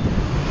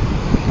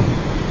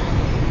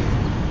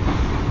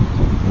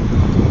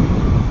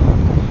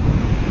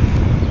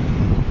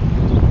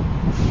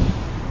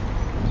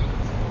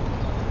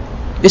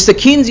 It's the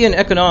Keynesian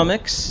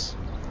economics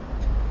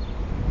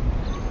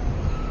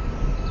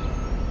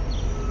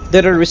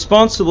that are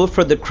responsible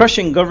for the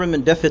crushing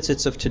government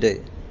deficits of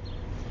today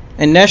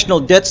and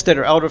national debts that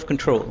are out of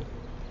control.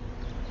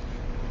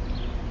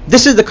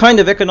 This is the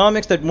kind of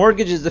economics that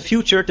mortgages the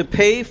future to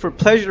pay for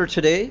pleasure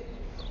today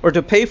or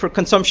to pay for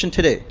consumption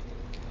today.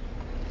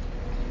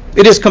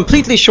 It is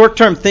completely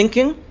short-term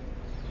thinking,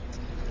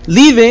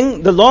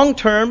 leaving the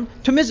long-term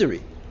to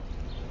misery.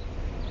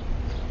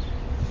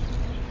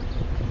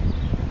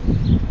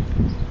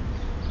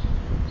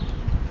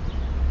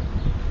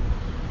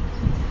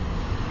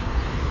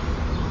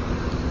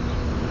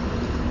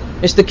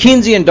 It's the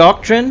Keynesian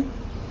doctrine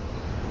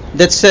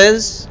that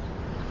says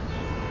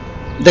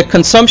that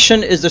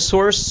consumption is the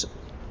source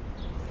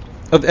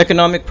of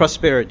economic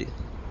prosperity.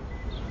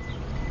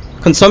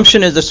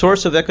 Consumption is the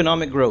source of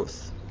economic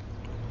growth.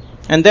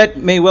 And that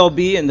may well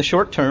be in the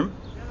short term.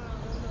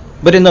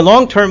 But in the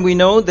long term, we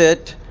know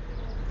that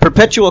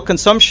perpetual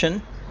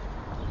consumption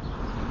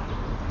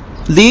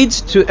leads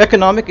to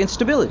economic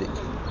instability.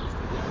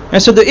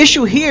 And so the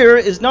issue here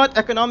is not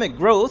economic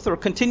growth or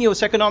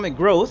continuous economic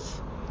growth.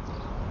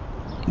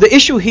 The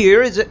issue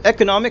here is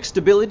economic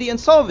stability and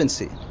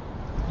solvency.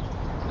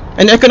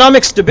 And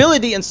economic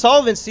stability and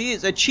solvency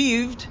is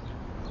achieved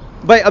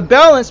by a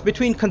balance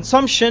between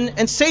consumption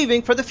and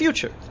saving for the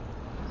future.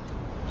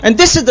 And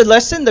this is the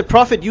lesson that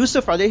Prophet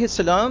Yusuf alayhi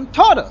salam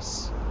taught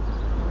us.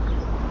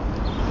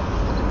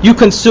 You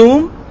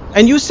consume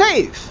and you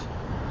save.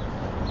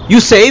 You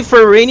save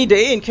for a rainy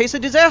day in case a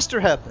disaster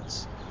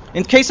happens,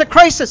 in case a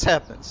crisis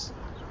happens.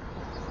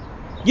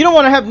 You don't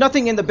want to have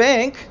nothing in the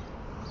bank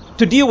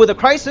to deal with a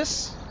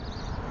crisis.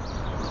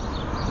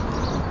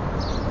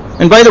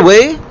 And by the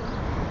way,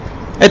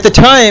 at the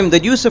time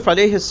that Yusuf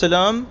alayhi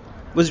salam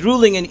was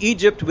ruling in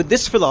Egypt with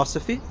this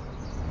philosophy,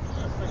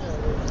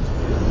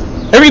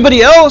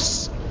 everybody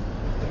else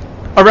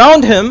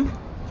around him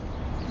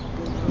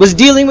was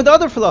dealing with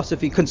other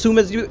philosophy. Consume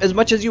as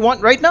much as you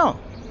want right now.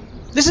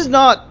 This is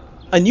not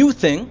a new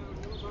thing.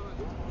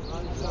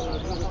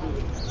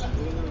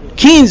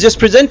 Keynes just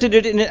presented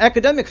it in an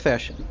academic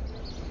fashion.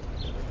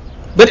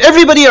 But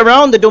everybody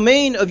around the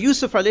domain of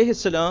Yusuf alayhi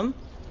salam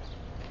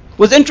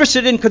was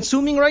interested in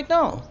consuming right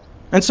now.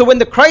 And so when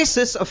the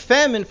crisis of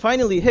famine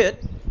finally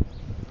hit,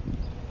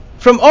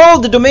 from all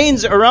the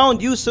domains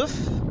around Yusuf,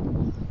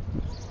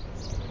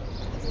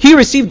 he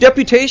received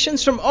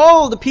deputations from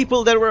all the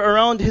people that were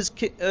around his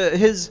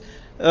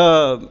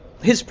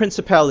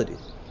principality,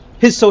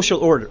 his social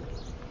order,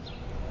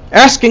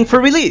 asking for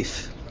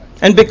relief.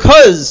 And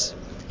because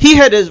he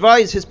had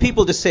advised his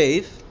people to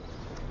save,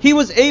 he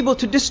was able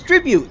to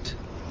distribute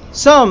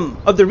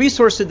some of the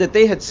resources that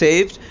they had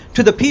saved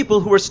to the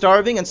people who were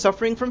starving and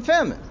suffering from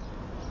famine.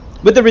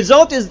 But the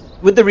result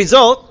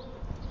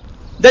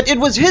that it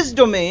was his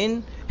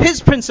domain, his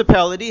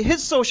principality,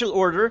 his social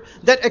order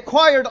that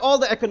acquired all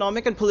the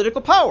economic and political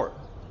power.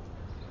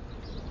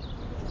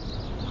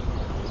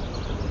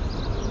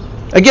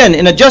 Again,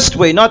 in a just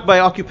way, not by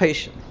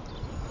occupation.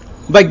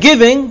 By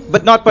giving,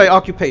 but not by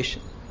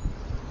occupation.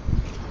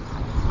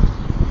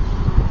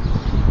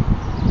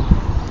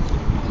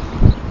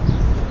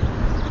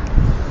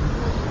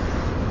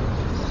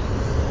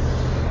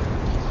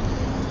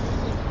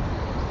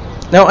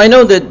 Now, I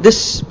know that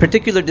this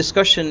particular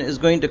discussion is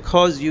going to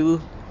cause you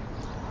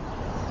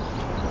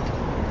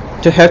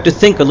to have to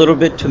think a little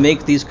bit to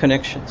make these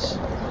connections.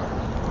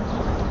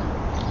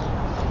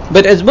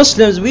 But as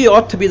Muslims, we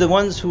ought to be the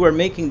ones who are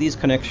making these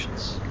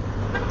connections.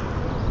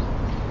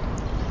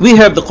 We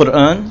have the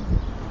Quran,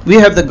 we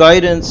have the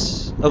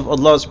guidance of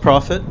Allah's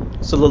Prophet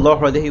sallallahu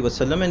alaihi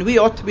wasallam, and we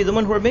ought to be the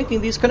one who are making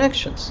these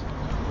connections.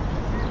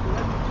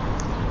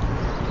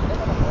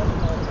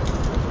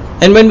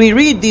 And when we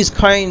read these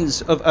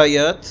kinds of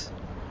ayat,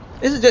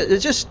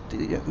 It's just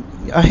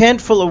a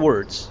handful of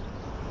words.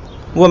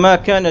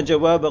 وَمَا كَانَ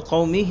جَوَابَ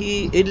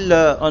قَوْمِهِ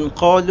إِلَّا أَنْ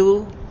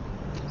قَالُوا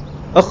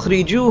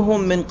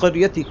أَخْرِجُوهُمْ مِنْ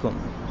قَرْيَتِكُمْ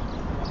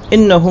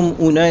إِنَّهُمْ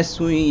أُنَاسٌ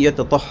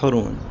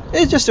يَتَطَهَّرُونَ.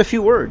 It's just a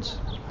few words.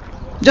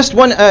 Just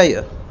one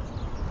ayah.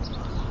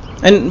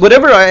 And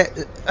whatever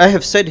I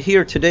have said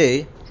here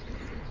today,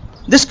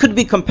 this could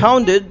be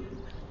compounded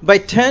by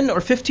 10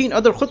 or 15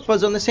 other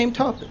khutbahs on the same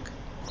topic.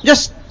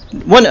 Just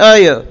one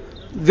ayah,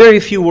 very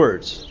few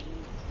words.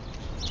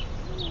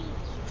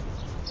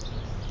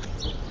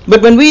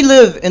 But when we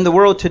live in the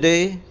world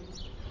today,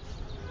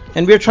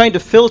 and we're trying to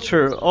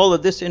filter all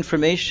of this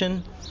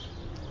information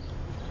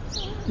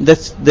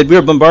that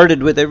we're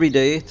bombarded with every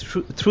day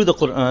through the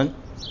Quran,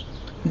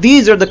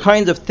 these are the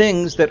kinds of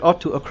things that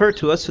ought to occur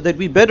to us so that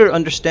we better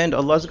understand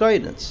Allah's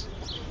guidance.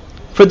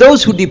 For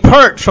those who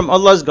depart from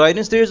Allah's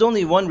guidance, there is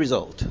only one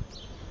result: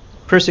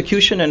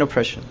 persecution and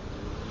oppression,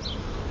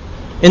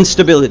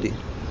 instability,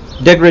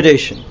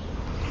 degradation.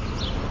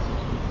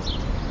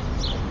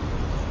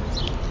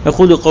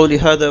 أقول قولي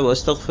هذا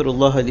وأستغفر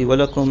الله لي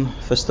ولكم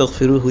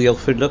فاستغفروه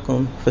يغفر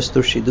لكم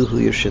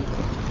فاسترشدوه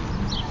يرشدكم.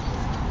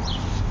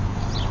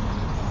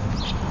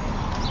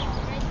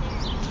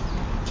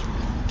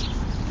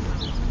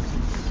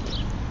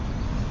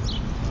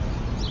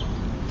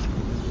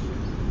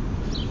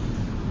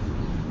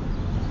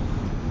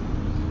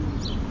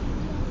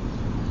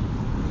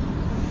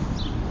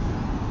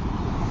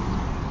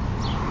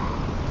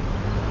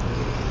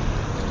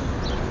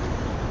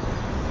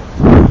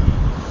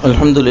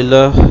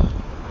 Alhamdulillah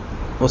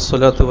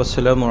wassalatu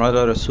wassalamu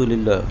ala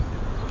rasulillah.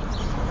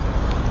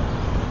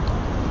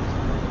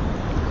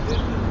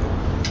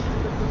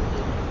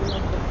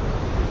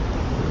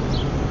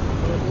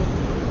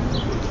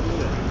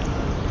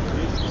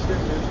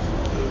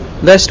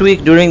 Last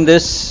week during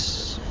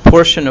this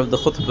portion of the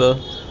khutbah,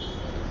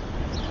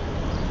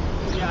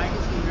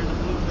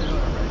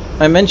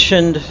 I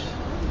mentioned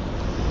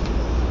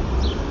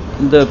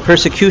the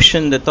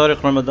persecution that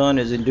Tariq Ramadan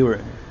is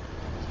enduring.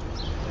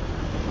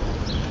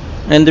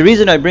 And the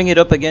reason I bring it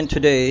up again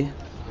today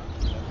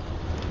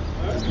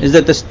is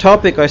that this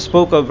topic I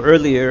spoke of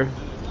earlier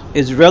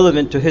is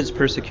relevant to his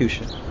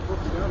persecution.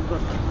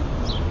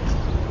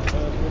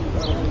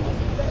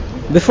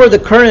 Before the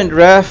current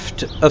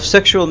raft of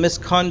sexual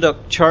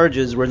misconduct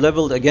charges were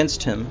leveled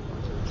against him,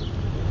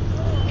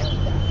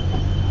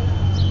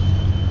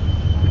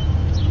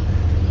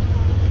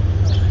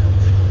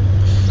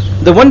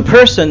 the one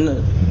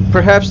person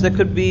perhaps that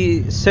could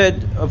be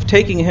said of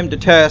taking him to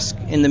task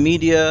in the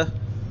media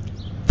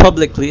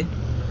publicly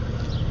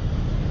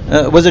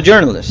was a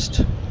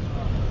journalist.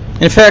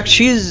 In fact,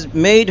 she's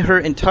made her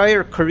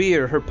entire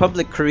career, her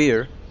public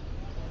career,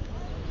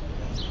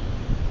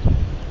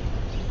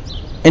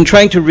 in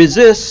trying to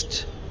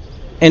resist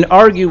and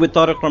argue with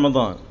Tariq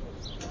Ramadan.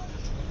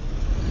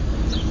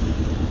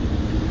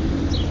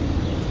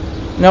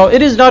 Now,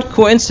 it is not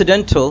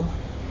coincidental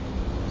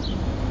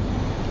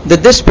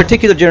that this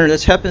particular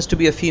journalist happens to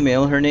be a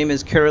female. Her name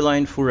is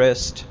Caroline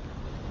Fourest,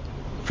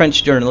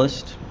 French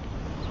journalist.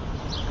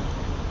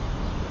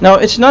 Now,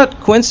 it's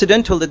not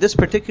coincidental that this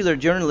particular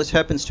journalist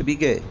happens to be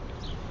gay.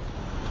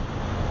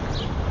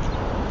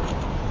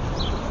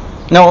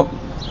 Now,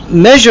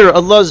 measure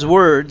Allah's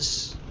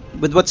words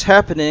with what's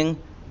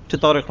happening to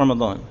Tariq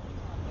Ramadan.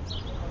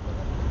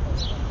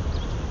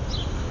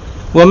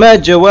 وَمَا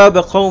جَوَابَ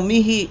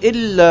قَوْمِهِ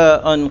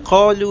إِلَّا أَنْ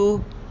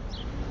قَالُوا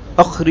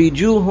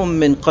أَخْرِجُوهُمْ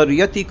مِنْ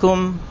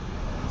قَرْيَتِكُمْ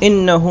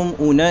إِنَّهُمْ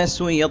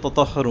أُنَاسٌ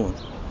يَتَطَهَّرُونَ.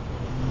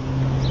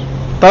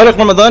 Tariq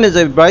Ramadan is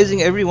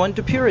advising everyone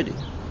to purity.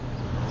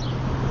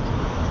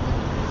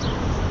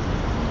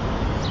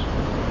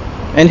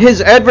 And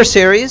his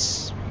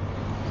adversaries,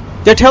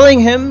 they're telling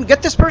him,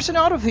 get this person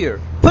out of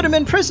here. Put him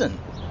in prison.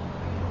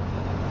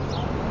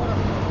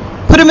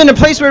 Put him in a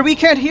place where we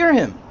can't hear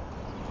him.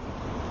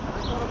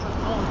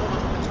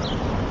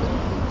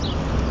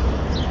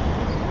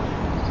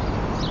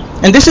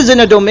 And this is in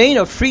a domain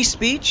of free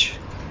speech,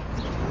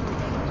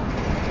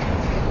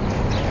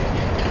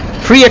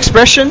 free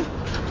expression,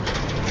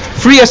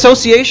 free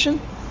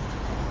association.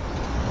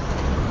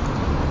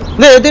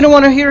 They don't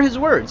want to hear his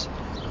words.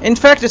 In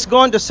fact, it's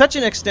gone to such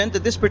an extent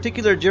that this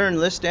particular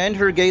journalist and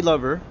her gay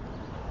lover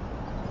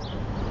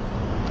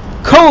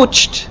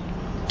coached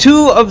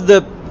two of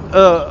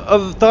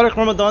Tariq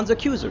Ramadan's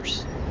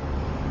accusers.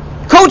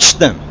 Coached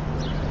them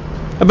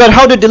about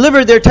how to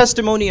deliver their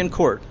testimony in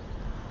court.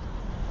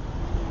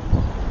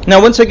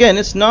 Now, once again,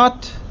 it's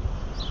not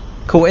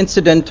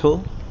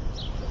coincidental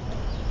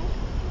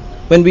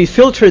when we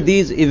filter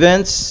these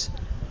events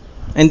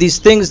and these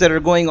things that are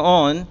going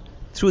on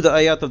through the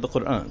ayat of the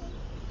Quran.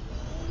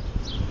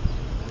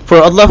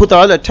 For Allah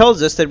Ta'ala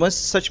tells us that once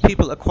such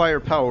people acquire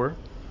power,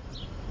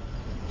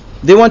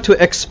 they want to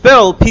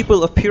expel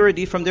people of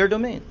purity from their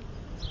domain.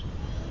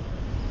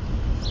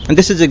 And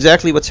this is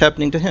exactly what's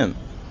happening to him.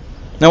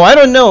 Now, I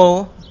don't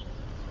know,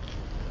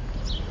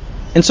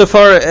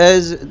 insofar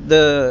as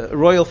the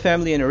royal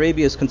family in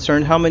Arabia is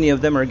concerned, how many of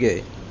them are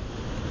gay.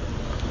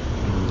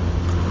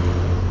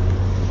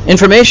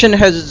 Information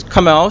has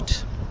come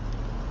out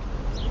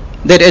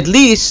that at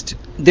least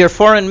their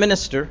foreign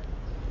minister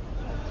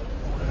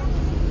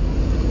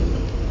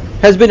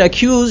has been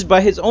accused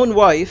by his own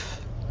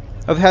wife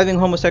of having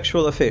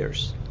homosexual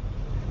affairs.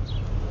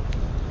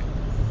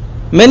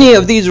 Many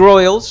of these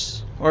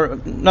royals, or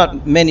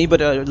not many,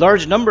 but a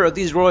large number of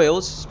these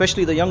royals,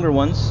 especially the younger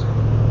ones,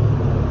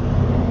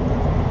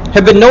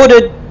 have been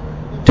noted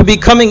to be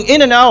coming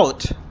in and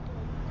out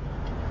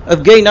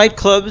of gay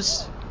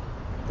nightclubs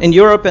in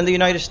Europe and the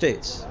United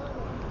States.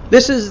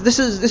 This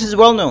is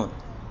well known.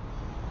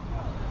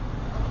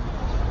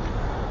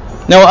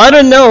 Now, I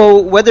don't know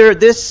whether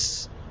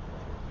this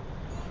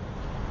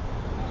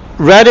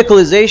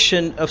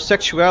radicalization of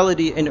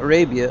sexuality in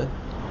Arabia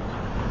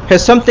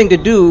has something to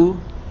do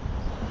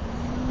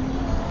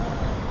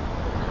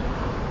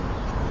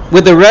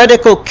with the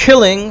radical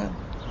killing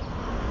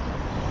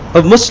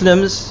of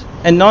Muslims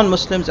and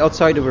non-Muslims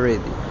outside of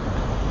Arabia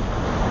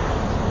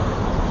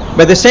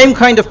by the same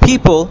kind of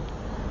people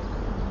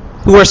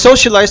who are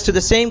socialized to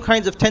the same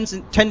kinds of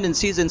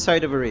tendencies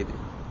inside of Arabia.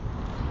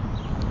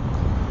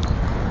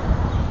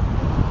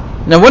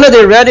 Now, one of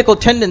their radical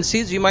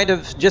tendencies, you might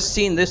have just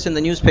seen this in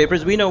the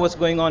newspapers, we know what's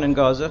going on in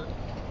Gaza.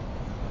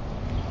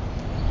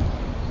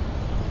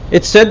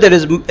 It's said that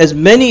as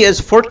many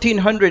as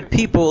 1,400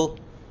 people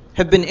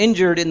have been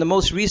injured in the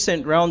most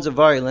recent rounds of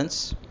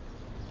violence,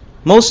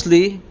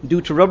 mostly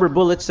due to rubber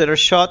bullets that are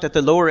shot at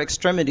the lower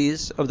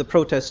extremities of the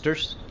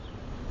protesters.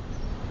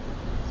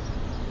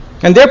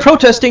 And they're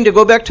protesting to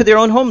go back to their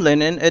own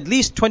homeland, and at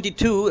least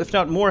 22, if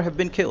not more, have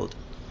been killed.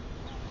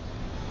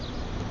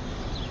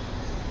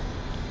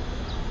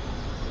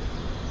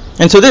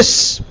 And so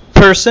this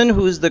person,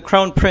 who is the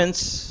crown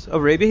prince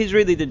of Arabia, he's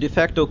really the de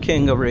facto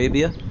king of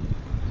Arabia.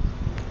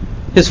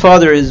 His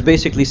father is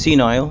basically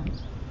senile.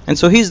 And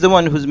so he's the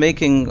one who's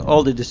making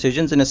all the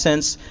decisions. In a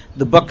sense,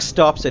 the buck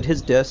stops at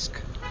his desk.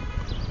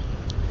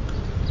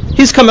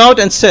 He's come out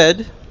and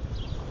said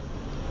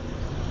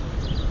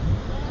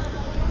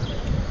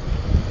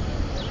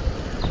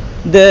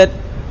that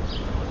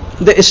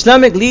the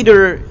Islamic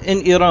leader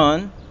in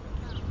Iran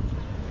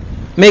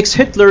makes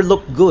Hitler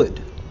look good.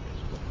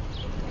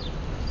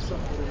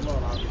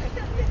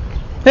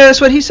 Yeah,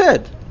 that's what he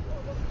said.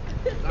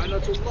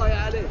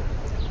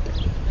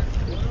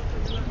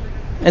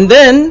 And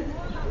then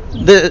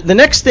the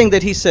next thing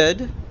that he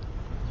said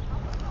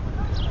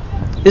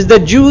is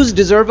that Jews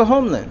deserve a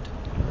homeland.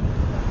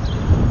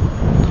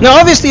 Now,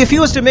 obviously, if he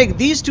was to make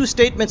these two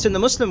statements in the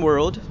Muslim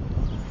world,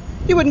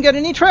 he wouldn't get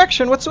any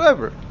traction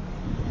whatsoever.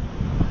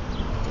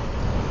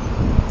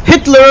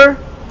 Hitler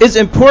is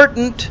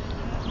important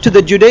to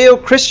the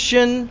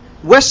Judeo-Christian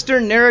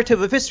Western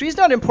narrative of history. He's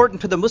not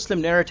important to the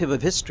Muslim narrative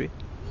of history.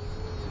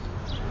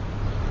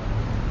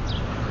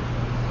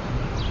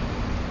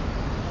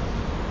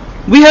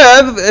 We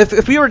have,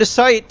 if we were to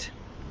cite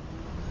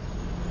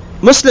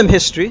Muslim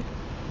history,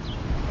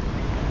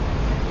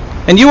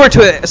 and you were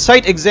to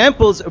cite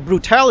examples of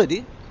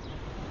brutality,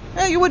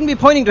 you wouldn't be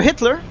pointing to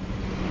Hitler.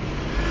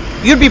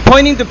 You'd be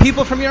pointing to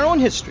people from your own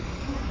history.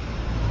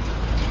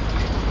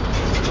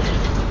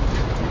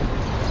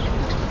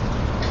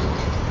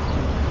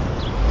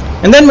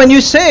 And then when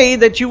you say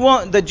that you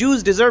want the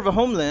Jews deserve a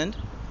homeland,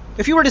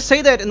 if you were to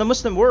say that in the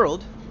Muslim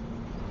world,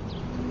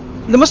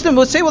 the Muslim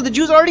would say, well, the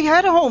Jews already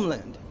had a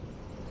homeland.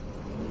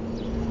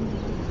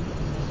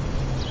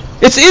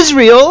 It's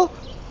Israel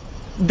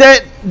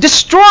that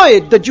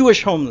destroyed the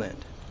Jewish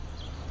homeland.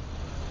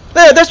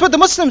 That's what the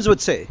Muslims would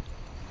say.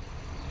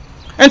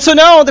 And so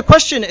now the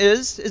question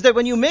is that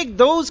when you make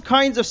those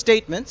kinds of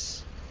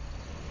statements,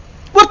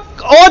 what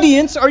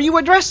audience are you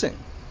addressing?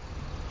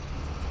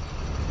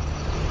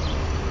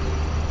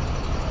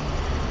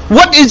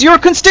 What is your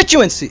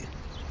constituency?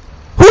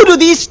 Who do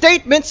these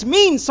statements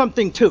mean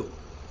something to?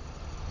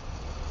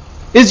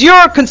 Is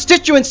your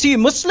constituency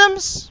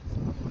Muslims?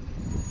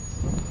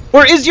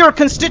 Or is your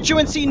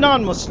constituency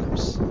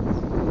non-Muslims?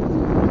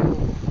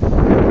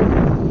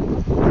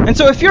 And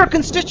so if your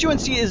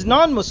constituency is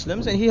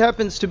non-Muslims, and he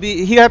happened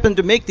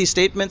to make these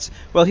statements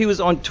while he was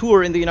on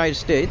tour in the United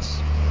States.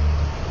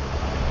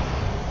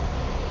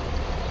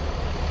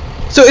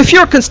 So if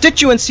your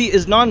constituency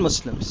is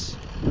non-Muslims,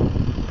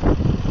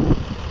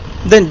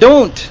 then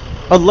don't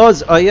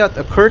Allah's ayat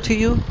occur to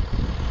you?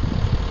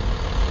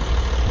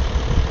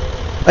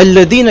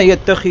 الذين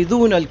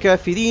يتخذون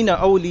الكافرين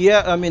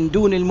أولياء من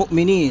دون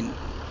المؤمنين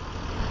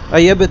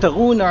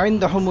أيبتغون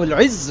عندهم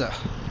العزة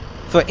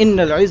فإن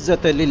العزة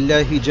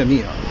لله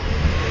جميعا.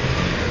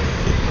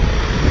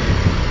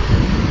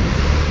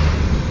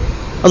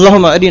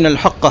 اللهم أرنا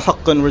الحق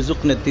حقا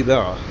وارزقنا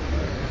اتباعه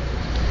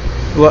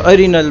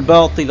وأرنا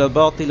الباطل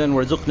باطلا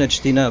وارزقنا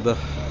اجتنابه.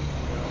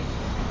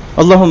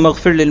 اللهم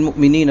اغفر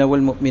للمؤمنين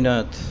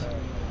والمؤمنات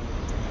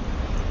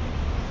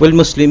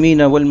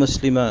والمسلمين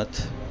والمسلمات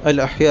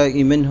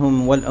الأحياء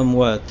منهم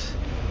والأموات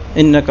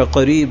إنك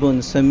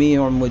قريب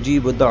سميع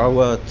مجيب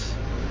الدعوات.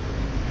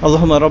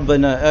 اللهم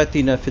ربنا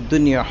آتنا في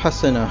الدنيا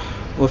حسنة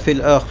وفي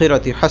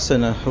الآخرة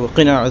حسنة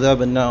وقنا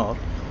عذاب النار.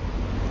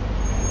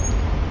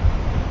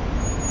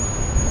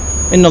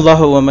 إن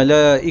الله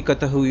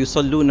وملائكته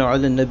يصلون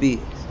على النبي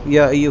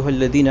يا أيها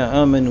الذين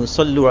آمنوا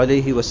صلوا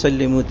عليه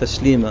وسلموا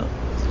تسليما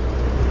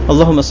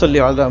اللهم صل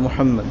على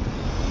محمد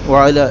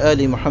وعلى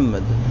آل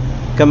محمد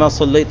كما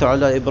صليت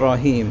على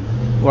إبراهيم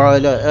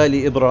وعلى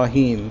آل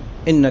إبراهيم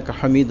إنك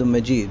حميد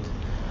مجيد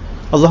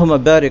اللهم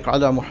بارك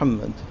على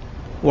محمد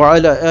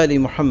وعلى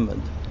آل محمد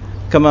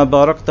كما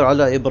باركت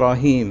على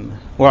إبراهيم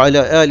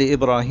وعلى آل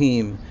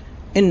إبراهيم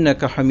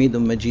إنك حميد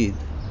مجيد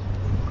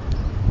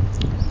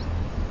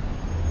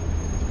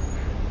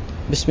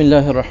بسم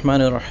الله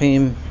الرحمن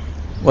الرحيم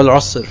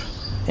والعصر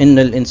إن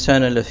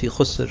الإنسان لفي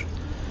خسر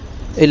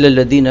إلا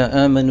الذين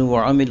آمنوا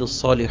وعملوا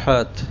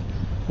الصالحات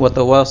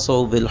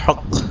وتواصوا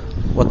بالحق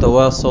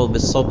وتواصوا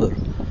بالصبر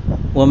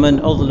ومن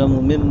أظلم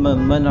ممن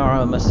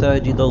منع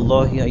مساجد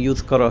الله أن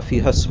يذكر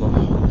فيها اسمه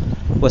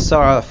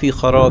وسعى في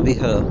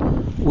خرابها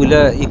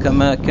أولئك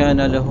ما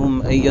كان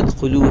لهم أن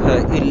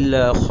يدخلوها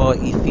إلا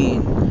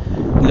خائفين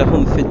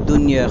لهم في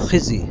الدنيا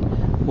خزي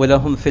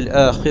ولهم في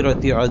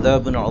الآخرة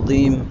عذاب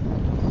عظيم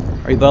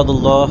عباد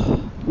الله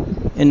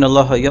إن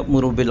الله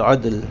يأمر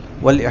بالعدل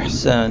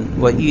والإحسان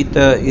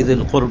وإيتاء ذي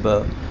القربى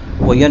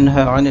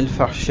وينهى عن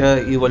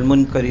الفحشاء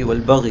والمنكر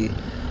والبغي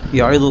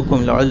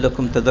يعظكم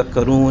لعلكم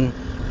تذكرون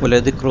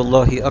ولذكر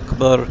الله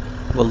أكبر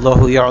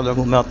والله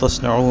يعلم ما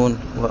تصنعون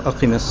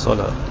وأقم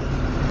الصلاة.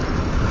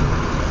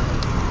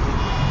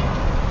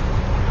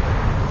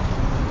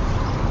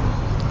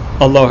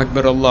 الله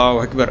أكبر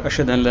الله أكبر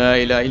أشهد أن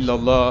لا إله إلا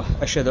الله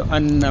أشهد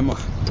أن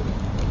محمد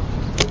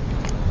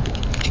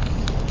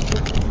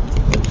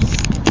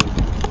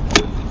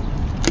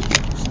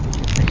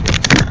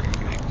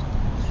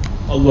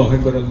الله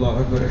أكبر الله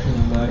أكبر أشهد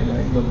أن لا إله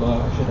إلا الله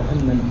أشهد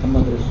أن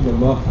محمد رسول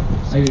الله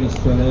حي على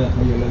الصلاة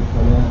حي على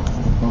الفلاح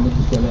قامت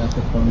الصلاة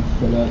قامت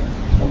الصلاة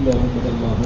الله أكبر الله